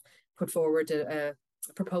sort of put forward a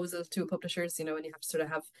proposal to publishers, and you have to sort of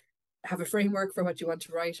have a framework for what you want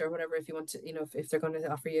to write or whatever, if you want to, if they're going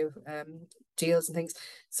to offer you deals and things.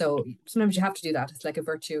 So sometimes you have to do that. It's like a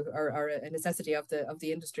virtue or a necessity of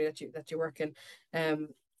the industry that you work in.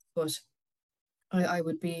 But I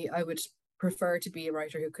would prefer to be a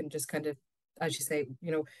writer who can just kind of, as you say,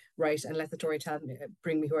 write and let the story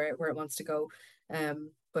bring me where it wants to go.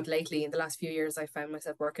 But lately, in the last few years, I found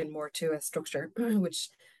myself working more to a structure, which,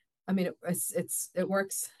 I mean, it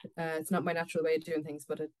works. It's not my natural way of doing things,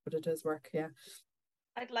 but it does work. Yeah.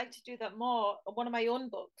 I'd like to do that more. One of my own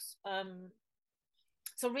books.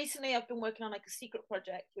 So recently, I've been working on like a secret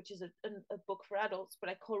project, which is a book for adults, but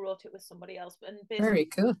I co-wrote it with somebody else. And very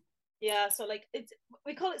cool. Yeah, so like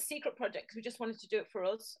we call it secret project because we just wanted to do it for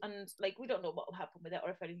us, and like we don't know what will happen with it or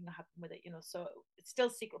if anything will happen with it, so it's still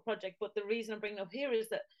secret project. But the reason I'm bringing it up here is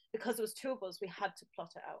that because it was 2 of us, we had to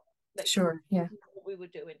plot it out. Like, sure, yeah, what we were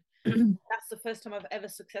doing. That's the first time I've ever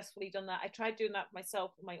successfully done that. I tried doing that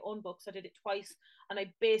myself with my own books. I did it twice, and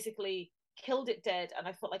I basically killed it dead, and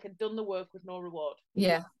I felt like I'd done the work with no reward.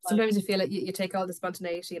 Yeah, sometimes you feel like you take all the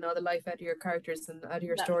spontaneity and all the life out of your characters and out of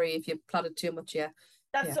your story if you plotted too much. Yeah.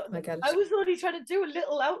 I was only trying to do a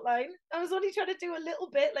little outline. I was only trying to do a little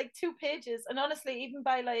bit, like 2 pages. And honestly, even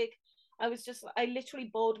by like, I literally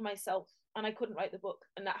bored myself and I couldn't write the book.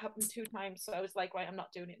 And that happened 2 times. So I was like, right, I'm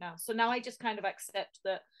not doing it now. So now I just kind of accept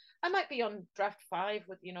that I might be on draft 5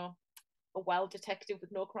 with, a wild detective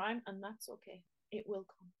with no crime. And that's okay. It will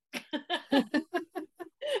come.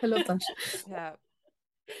 I love that. Yeah.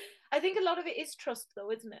 I think a lot of it is trust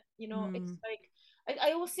though, isn't it? It's like,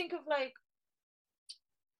 I always think of like,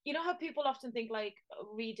 how people often think like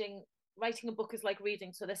writing a book is like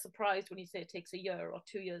reading, so they're surprised when you say it takes a year or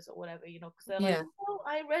 2 years or whatever, because they're like, oh,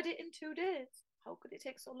 I read it in 2 days. How could it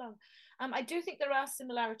take so long? I do think there are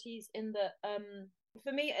similarities in that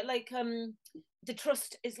for me, like the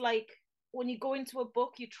trust is like when you go into a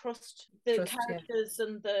book, you trust the characters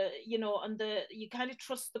and you kind of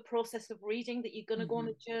trust the process of reading, that you're going to go on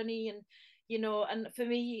a journey, and and for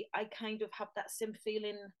me, I kind of have that same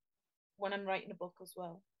feeling when I'm writing a book as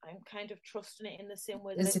well. I'm kind of trusting it in the same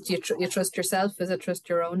way. Is it you trust yourself? Is it trust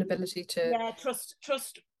your own ability to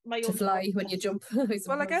trust my own to fly when you jump?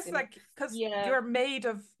 I guess because you're made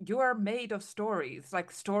of stories.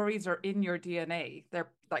 Like, stories are in your DNA.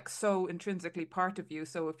 They're like so intrinsically part of you.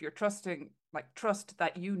 So if you're trust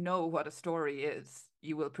that what a story is,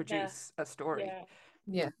 you will produce a story.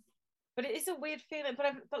 Yeah. But it is a weird feeling.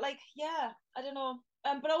 But like, I don't know.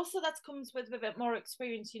 But also that comes with a bit more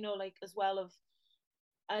experience, like as well of.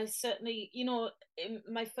 I certainly, in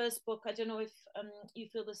my first book, I don't know if you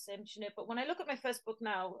feel the same, Sinead, but when I look at my first book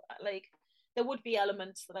now, like, there would be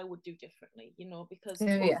elements that I would do differently, because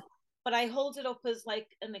but I hold it up as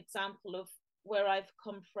like an example of where I've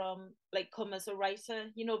come from, like come as a writer,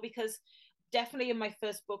 because definitely in my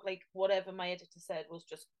first book, like whatever my editor said was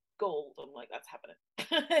just gold. I'm like, that's happening.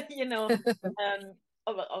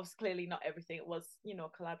 I was clearly not everything. It was,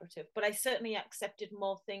 collaborative, but I certainly accepted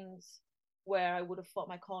more things where I would have fought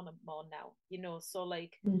my corner more now, so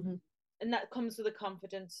like, and that comes with the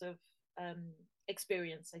confidence of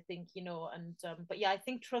experience, I think, and but yeah, I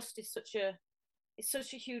think trust is such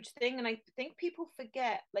a huge thing, and I think people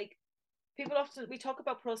forget, like, people often, we talk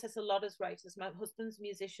about process a lot as writers. My husband's a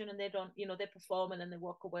musician, and they don't, they perform and then they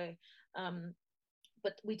walk away,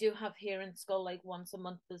 but we do have here in Skull, like once a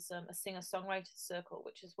month, there's a singer-songwriter circle,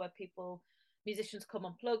 which is where musicians come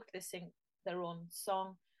unplugged, they sing their own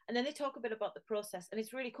song, and then they talk a bit about the process, and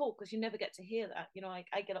it's really cool because you never get to hear that.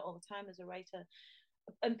 I get it all the time as a writer,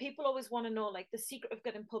 and people always want to know, like, the secret of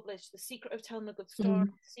getting published, the secret of telling a good story,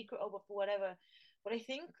 the secret of whatever. But I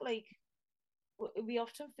think, like, we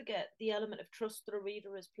often forget the element of trust that a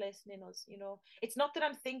reader is placing in us. It's not that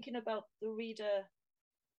I'm thinking about the reader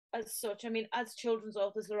as such. I mean, as children's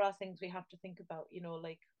authors, there are things we have to think about,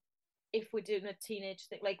 like if we're doing a teenage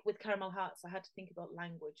thing, like with Caramel Hearts, I had to think about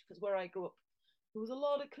language, because where I grew up, there was a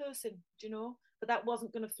lot of cursing, but that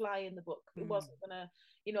wasn't going to fly in the book. It wasn't going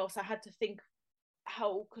to, so I had to think,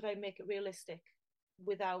 how could I make it realistic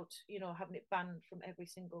without, having it banned from every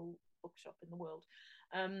single bookshop in the world.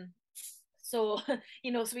 So,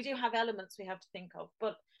 so we do have elements we have to think of,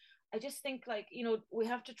 but I just think, like, we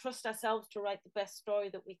have to trust ourselves to write the best story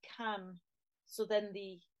that we can, so then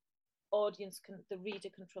the reader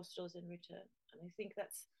can trust us in return. And I think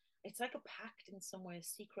it's like a pact in some way, a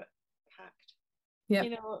secret pact. Yeah.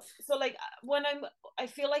 So like when I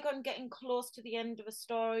feel like I'm getting close to the end of a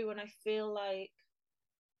story, when I feel like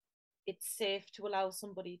it's safe to allow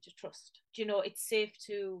somebody to trust. It's safe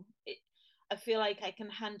I feel like I can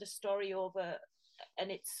hand a story over,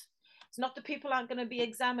 and it's not that people aren't going to be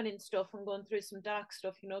examining stuff and going through some dark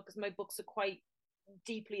stuff, because my books are quite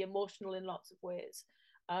deeply emotional in lots of ways.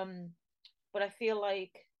 But I feel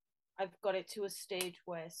like I've got it to a stage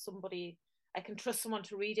where I can trust someone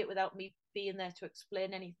to read it without me being there to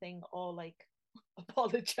explain anything or like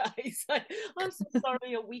apologize. I'm so sorry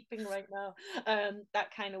you're weeping right now.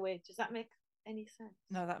 That kind of way. Does that make any sense?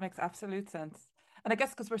 No, that makes absolute sense. And I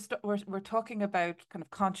guess because we're talking about kind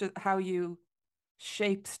of how you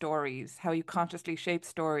shape stories, how you consciously shape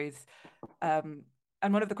stories. And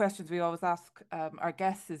one of the questions we always ask our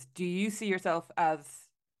guests is, do you see yourself as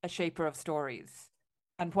a shaper of stories?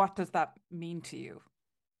 And what does that mean to you?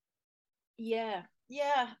 Yeah,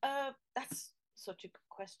 that's such a good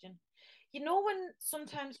question. When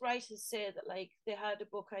sometimes writers say that, like, they had a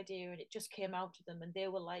book idea and it just came out of them and they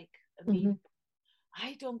were like,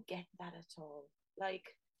 I don't get that at all.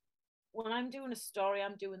 Like, when I'm doing a story,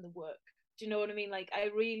 I'm doing the work. Do you know what I mean? Like, I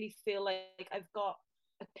really feel like I've got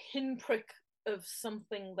a pinprick of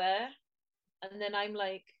something there, and then I'm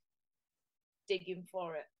like digging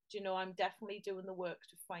for it. I'm definitely doing the work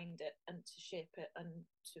to find it and to shape it and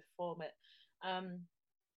to form it.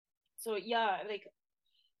 So yeah, like,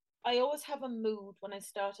 I always have a mood when I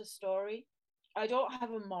start a story. I don't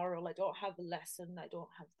have a moral, I don't have a lesson, I don't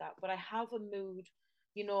have that, but I have a mood,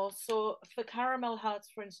 so for Caramel Hearts,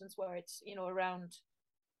 for instance, where it's, around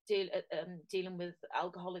dealing with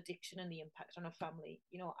alcohol addiction and the impact on a family,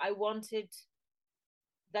 I wanted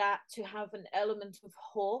that to have an element of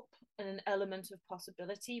hope and an element of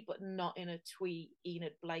possibility, but not in a twee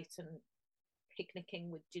Enid Blyton picnicking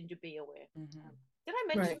with ginger beer way. Did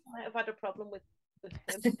I mention I might have had a problem with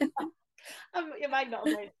him? You might not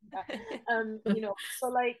have mentioned that.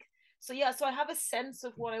 So I have a sense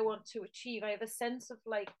of what I want to achieve. I have a sense of,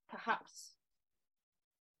 like, perhaps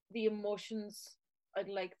the emotions I'd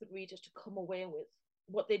like the reader to come away with.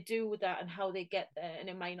 what they do with that and how they get there, and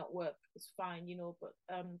it might not work, it's fine, you know,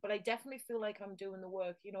 but I definitely feel like I'm doing the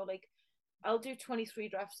work, you know, like I'll do 23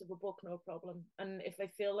 drafts of a book, no problem. And if I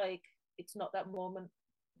feel like it's not that moment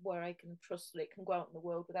where I can trust that it can go out in the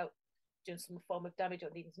world without doing some form of damage or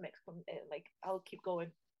needing some extra, like I'll keep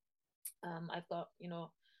going. I've got, you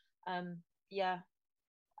know, yeah,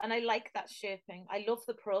 and I like that shaping. I love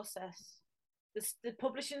the process. The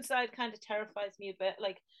publishing side kind of terrifies me a bit.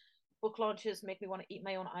 Like book launches make me want to eat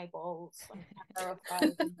my own eyeballs. I'm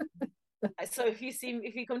terrified. So if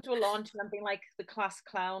you come to a launch and I'm being like the class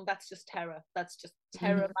clown, that's just terror. That's just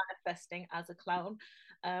terror manifesting as a clown.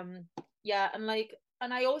 Yeah,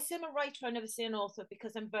 and I always say I'm a writer, I never say an author,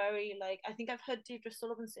 because I'm very like, I think I've heard Deirdre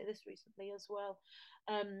Sullivan say this recently as well.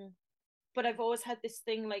 But I've always had this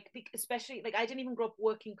thing, like, especially like I didn't even grow up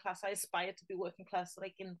working class. I aspired to be working class.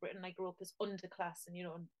 Like in Britain, I grew up as underclass, and you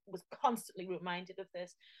know, was constantly reminded of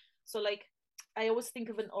this. So like I always think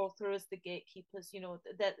of an author as the gatekeepers, you know,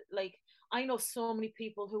 that like I know so many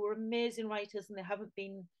people who are amazing writers and they haven't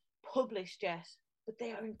been published yet, but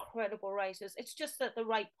they are incredible writers. It's just that the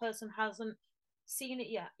right person hasn't seen it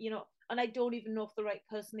yet, you know, and I don't even know if the right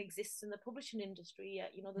person exists in the publishing industry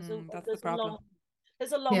yet. You know, there's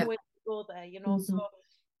a long way to go there, you know.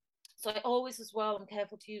 So I always as well, I'm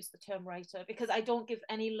careful to use the term writer, because I don't give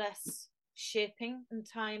any less shaping and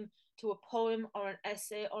time to a poem or an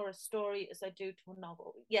essay or a story as I do to a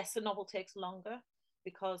novel. Yes, a novel takes longer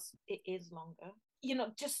because it is longer. You know,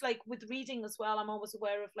 just like with reading as well, I'm always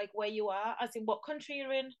aware of like where you are, as in what country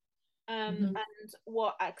you're in, and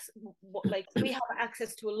what like we have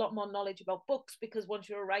access to a lot more knowledge about books, because once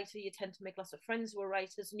you're a writer you tend to make lots of friends who are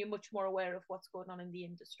writers and you're much more aware of what's going on in the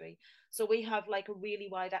industry. So we have like a really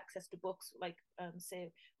wide access to books, like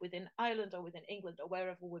say within Ireland or within England or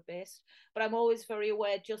wherever we're based. But I'm always very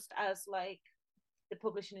aware, just as like the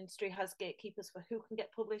publishing industry has gatekeepers for who can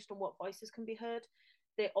get published and what voices can be heard,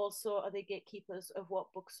 they also are the gatekeepers of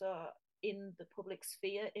what books are in the public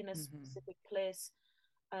sphere in a specific place.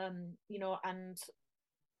 You know, and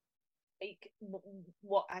like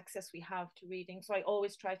what access we have to reading. So I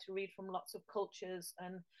always try to read from lots of cultures,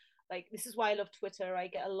 and like this is why I love Twitter. I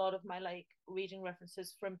get a lot of my like reading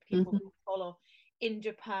references from people who follow in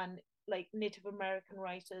Japan, like Native American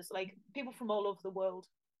writers, like people from all over the world,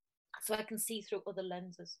 so I can see through other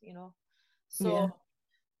lenses, you know. So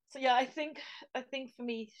yeah, I think for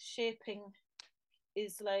me shaping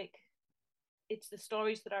is like, it's the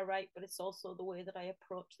stories that I write, but it's also the way that I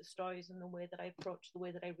approach the stories and the way that I approach the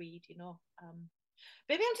way that I read, you know.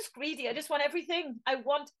 Maybe I'm just greedy. I just want everything. I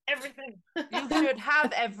want everything. You should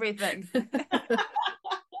have everything.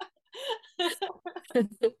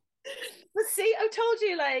 But see, I told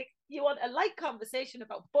you, like, you want a light conversation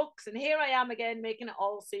about books, and here I am again making it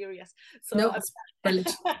all serious. So no, it's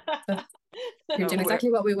brilliant. You're doing exactly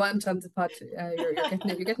what we want on the pod. You're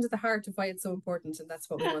getting to the heart of why it's so important, and that's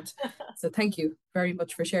what we want. So thank you very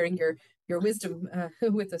much for sharing your wisdom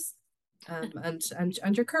with us,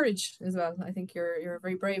 and your courage as well. I think you're a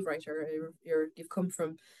very brave writer. You've come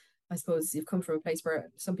from, I suppose, you've come from a place where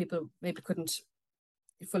some people maybe couldn't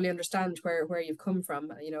fully understand where you've come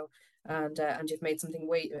from, you know, and you've made something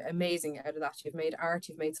amazing out of that. You've made art.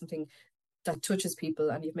 You've made something that touches people,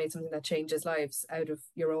 and you've made something that changes lives out of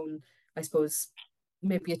your own, I suppose,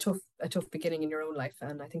 maybe a tough beginning in your own life.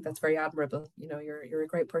 And I think that's very admirable. You know, you're a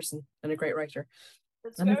great person and a great writer.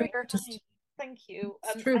 That's and very a great artist. kind. Thank you.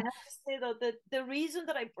 It's true. I have to say though, the reason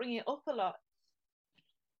that I bring it up a lot,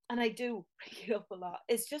 and I do bring it up a lot,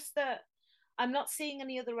 is just that I'm not seeing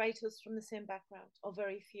any other writers from the same background, or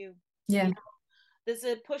very few. Yeah. You know, there's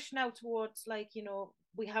a push now towards, like, you know,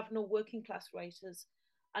 we have no working class writers,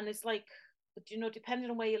 and it's like, but you know,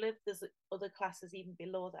 depending on where you live, there's other classes even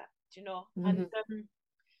below that, you know. And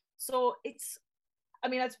so it's, I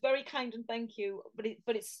mean, that's very kind and thank you,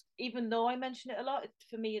 but it's, even though I mention it a lot,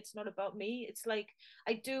 for me it's not about me. It's like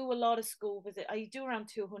I do a lot of school visit. I do around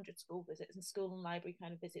 200 school visits and school and library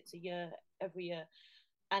kind of visits a year, every year,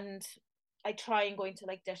 and I try and go into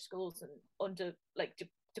like deaf schools and under like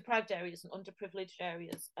deprived areas and underprivileged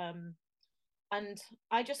areas, and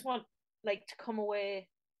I just want like to come away,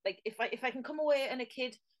 like if I can come away and a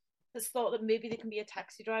kid has thought that maybe they can be a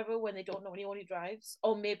taxi driver when they don't know anyone who drives,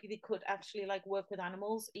 or maybe they could actually like work with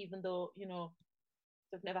animals even though, you know,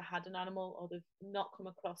 they've never had an animal or they've not come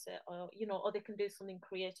across it, or you know, or they can do something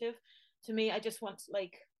creative. To me, I just want,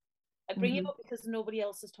 like, I bring it up because nobody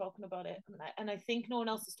else is talking about it, and I think no one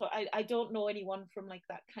else is talking. I don't know anyone from like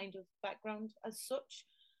that kind of background as such.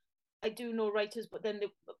 I do know writers, but then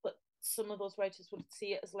but some of those writers would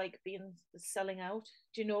see it as like being selling out,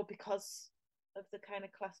 do you know, because of the kind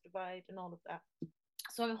of class divide and all of that.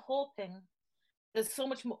 So I'm hoping there's so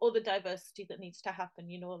much more other diversity that needs to happen,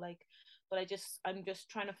 you know, like, but I'm just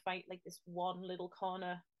trying to fight like this one little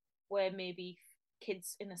corner where maybe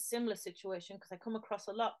kids in a similar situation, because I come across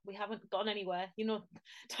a lot, we haven't gone anywhere, you know,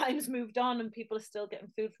 time's moved on and people are still getting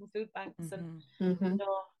food from food banks. Mm-hmm. And you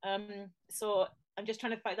know, so I'm just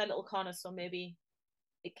trying to fight that little corner, so maybe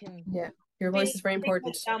it can your voice is very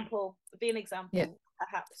important. Be an example,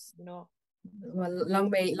 perhaps, you know. Well, long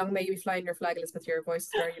may you be flying your flag, Elizabeth. Your voice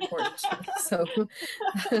is very important. So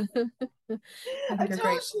I think you're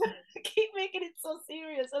great. I keep making it so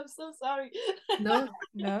serious. I'm so sorry. No,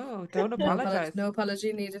 don't apologize. No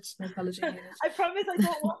apology needed. No apology needed. I promise I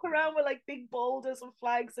don't walk around with like big boulders and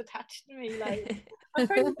flags attached to me. Like, I'm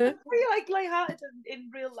very like lighthearted in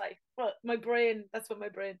real life, but my brain, that's where my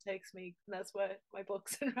brain takes me, and that's where my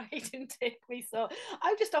books and writing take me. So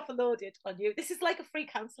I've just offloaded on you. This is like a free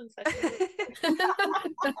counselling session.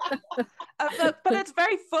 But it's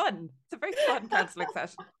very fun. It's a very fun counselling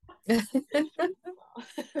session.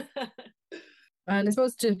 And I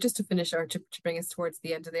suppose just to finish, or to bring us towards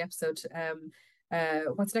the end of the episode,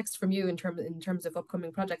 what's next from you in terms of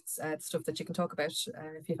upcoming projects, stuff that you can talk about,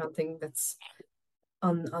 if you have anything that's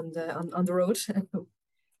on the road?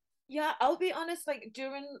 Yeah, I'll be honest, like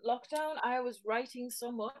during lockdown I was writing so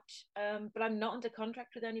much, but I'm not under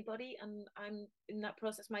contract with anybody, and I'm in that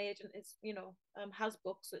process. My agent is, you know, has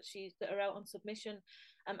books that are out on submission.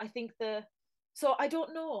 I think so I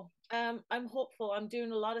don't know. I'm hopeful. I'm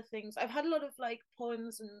doing a lot of things. I've had a lot of like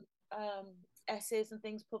poems and essays and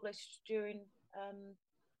things published during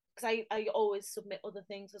because I always submit other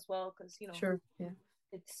things as well, because, you know, sure, yeah,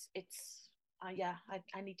 it's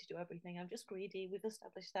I need to do everything. I'm just greedy. We've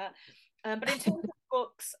established that. But in terms of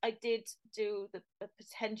books, I did do the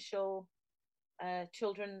potential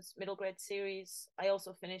children's middle grade series. I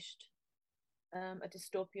also finished a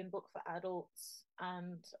dystopian book for adults,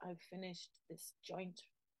 and I've finished this joint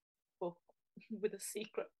book with a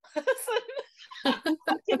secret person. I'm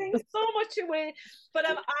giving so much away, but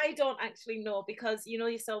I don't actually know, because you know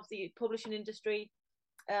yourself, the publishing industry,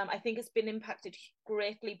 I think it's been impacted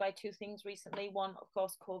greatly by two things recently. One, of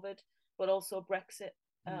course, COVID, but also Brexit.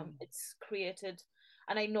 It's created,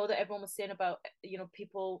 and I know that everyone was saying about, you know,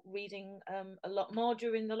 people reading a lot more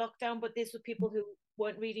during the lockdown, but these were people who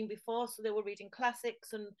weren't reading before, so they were reading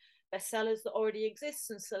classics and bestsellers that already exist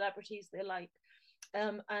and celebrities they like.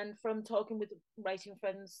 And from talking with writing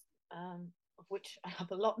friends, of which I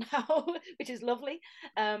have a lot now, which is lovely,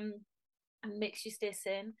 and makes you stay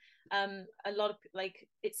sane. A lot of, like,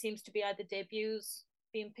 it seems to be either debuts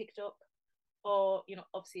being picked up, or, you know,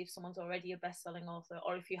 obviously if someone's already a best-selling author,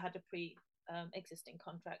 or if you had a existing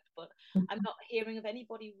contract. But I'm not hearing of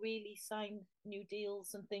anybody really sign new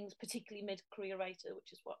deals and things, particularly mid-career writer,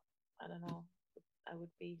 which is what, I don't know, I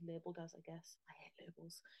would be labelled as, I guess. I hate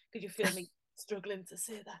labels. Could you feel me struggling to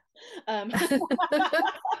say that?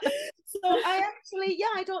 So I actually,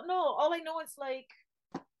 I don't know. All I know is, like,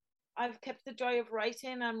 I've kept the joy of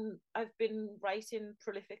writing. I've been writing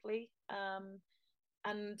prolifically,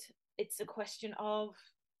 and it's a question of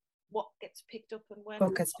what gets picked up and when.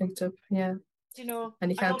 What gets picked up, yeah. Do you know?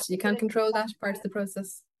 And you can't control that part of the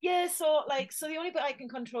process. Yeah, so the only bit I can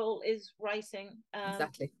control is writing.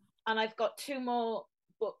 Exactly. And I've got 2 more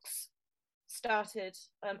books started.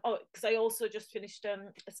 Because I also just finished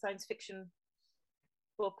a science fiction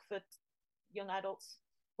book for young adults.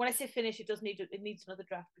 When I say finish, it needs another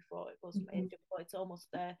draft before it goes to agent, but it's almost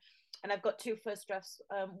there. And I've got 2 first drafts.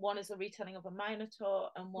 One is a retelling of a Minotaur,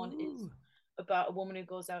 and one is about a woman who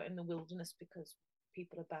goes out in the wilderness because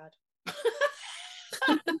people are bad.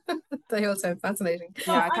 They all sound fascinating.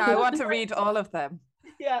 Yeah, I want to read all of them.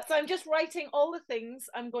 Yeah, so I'm just writing all the things.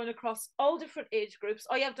 I'm going across all different age groups.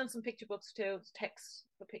 Oh yeah, I've done some picture books too, text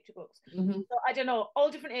for picture books. So I don't know,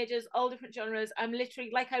 all different ages, all different genres. I'm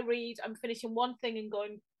literally, like, I read, I'm finishing one thing and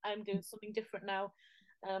going, I'm doing something different now.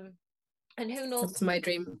 And who knows? That's my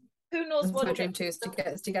dream. Who knows That's what my dream too, is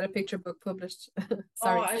to get a picture book published.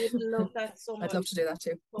 Sorry. Oh, I would love that so much. I'd love to do that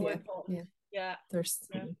too. So important. Yeah. They're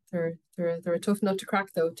a tough nut to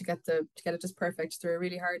crack though, to get it just perfect. They're a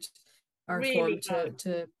really hard art form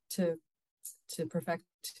to perfect.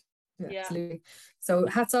 Yeah, absolutely. So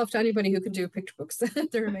hats off to anybody who can do picture books.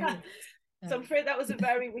 They're amazing. So I'm afraid that was a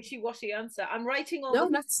very wishy-washy answer. I'm writing all. No,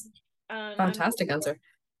 that's fantastic answer.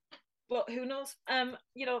 But who knows?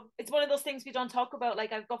 You know, it's one of those things we don't talk about.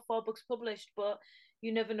 Like, I've got 4 books published, but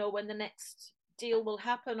you never know when the next deal will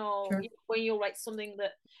happen, or when you'll write something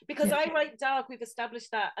that, because I write dark, we've established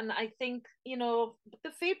that, and I think, you know, the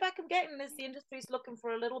feedback I'm getting is the industry's looking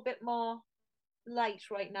for a little bit more light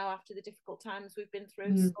right now after the difficult times we've been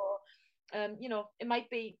through. So you know, it might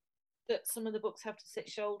be that some of the books have to sit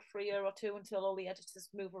shelved for a year or two until all the editors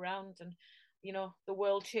move around and, you know, the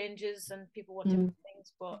world changes and people want different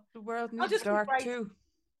things. But the world I'll needs just keep art writing. too.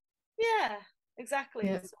 Yeah, exactly.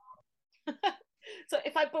 Yeah. So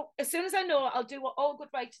if I book, as soon as I know, I'll do what all good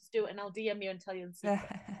writers do, and I'll DM you and tell you in secret.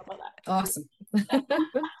 How about that? Awesome.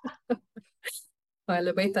 I'll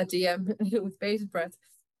await that DM with bated breath.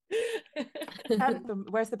 And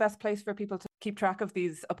where's the best place for people to keep track of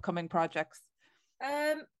these upcoming projects?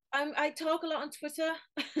 I talk a lot on Twitter.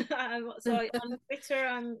 So on Twitter,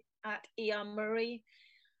 I'm at Murray.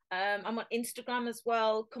 I'm on Instagram as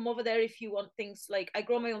well. Come over there if you want things like, I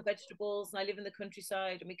grow my own vegetables and I live in the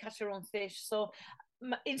countryside and we catch our own fish. So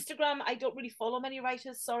Instagram, I don't really follow many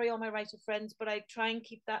writers. Sorry, all my writer friends, but I try and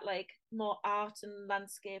keep that like more art and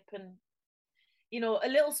landscape and, you know, a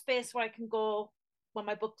little space where I can go when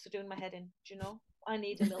my books are doing my head in. Do you know? I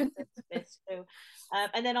need a little bit of space too.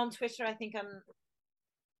 And then on Twitter, I think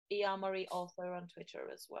I'm Murray author on Twitter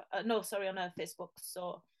as well. No, sorry, on Facebook.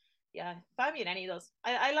 So yeah, find me in any of those.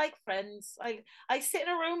 I like friends. I sit in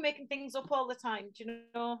a room making things up all the time. Do you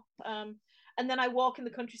know? And then I walk in the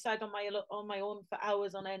countryside on my own for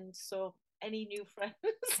hours on end. So any new friends?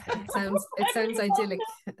 It sounds idyllic.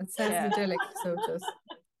 It sounds idyllic. So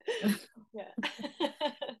just yeah.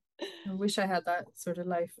 I wish I had that sort of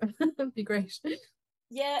life. It'd be great.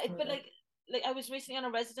 Yeah, but like I was recently on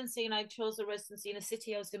a residency and I chose a residency in a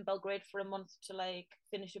city. I was in Belgrade for a month to like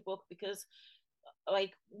finish a book because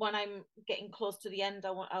like when I'm getting close to the end,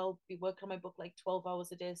 I'll be working on my book like 12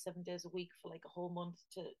 hours a day, 7 days a week for like a whole month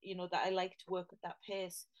to, you know, that I like to work at that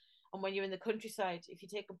pace. And when you're in the countryside, if you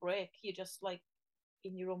take a break, you're just like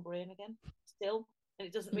in your own brain again still. And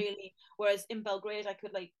it doesn't really, whereas in Belgrade, I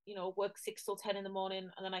could like, you know, work 6 till 10 in the morning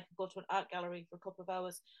and then I could go to an art gallery for a couple of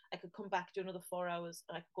hours. I could come back, do another 4 hours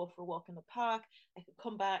and I could go for a walk in the park. I could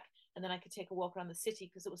come back and then I could take a walk around the city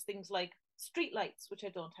because it was things like street lights, which I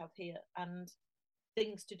don't have here, and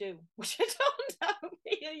things to do, which I don't have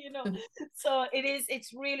here, you know. So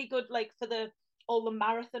it's really good like for all the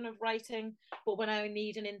marathon of writing, but when I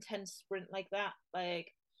need an intense sprint like that,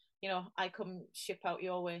 like, you know, I come ship out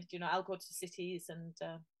your way. You know, I'll go to cities and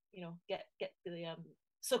you know, get the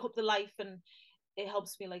suck up the life, and it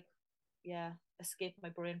helps me like, yeah, escape my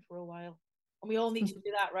brain for a while. And we all need to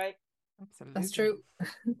do that, right? Absolutely. That's true.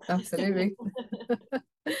 Absolutely.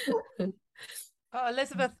 Oh,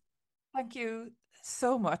 Elizabeth, thank you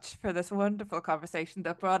so much for this wonderful conversation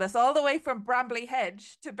that brought us all the way from Brambley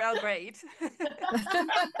Hedge to Belgrade.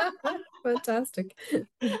 Fantastic.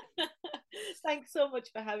 Thanks so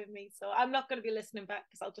much for having me. So I'm not going to be listening back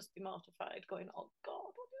because I'll just be mortified going, oh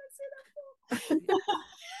God, what did I say that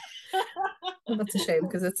for? Well, that's a shame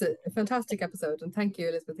because it's a fantastic episode. And thank you,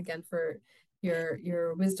 Elizabeth, again for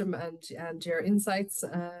your wisdom and your insights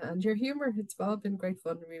and your humor. It's all been great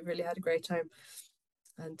fun. We really had a great time.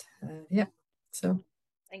 And yeah, so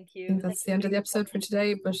thank you. I think that's the end of the episode for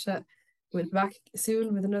today. But we'll be back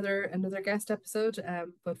soon with another guest episode.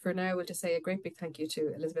 But for now, we'll just say a great big thank you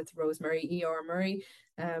to Elizabeth Rosemary E.R. Murray.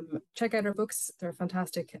 Check out her books; they're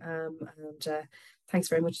fantastic. And thanks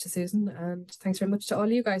very much to Susan, and thanks very much to all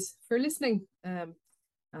you guys for listening. And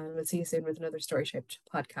we'll see you soon with another Storyshaped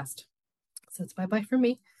podcast. So it's bye from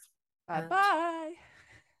me. Bye. Bye.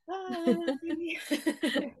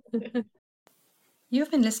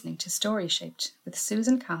 You've been listening to Storyshaped with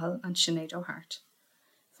Susan Cahill and Sinead O'Hart.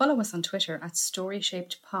 Follow us on Twitter at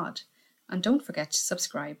StoryshapedPod, and don't forget to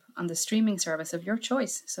subscribe on the streaming service of your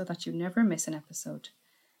choice so that you never miss an episode.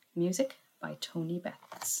 Music by Tony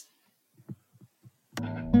Betts.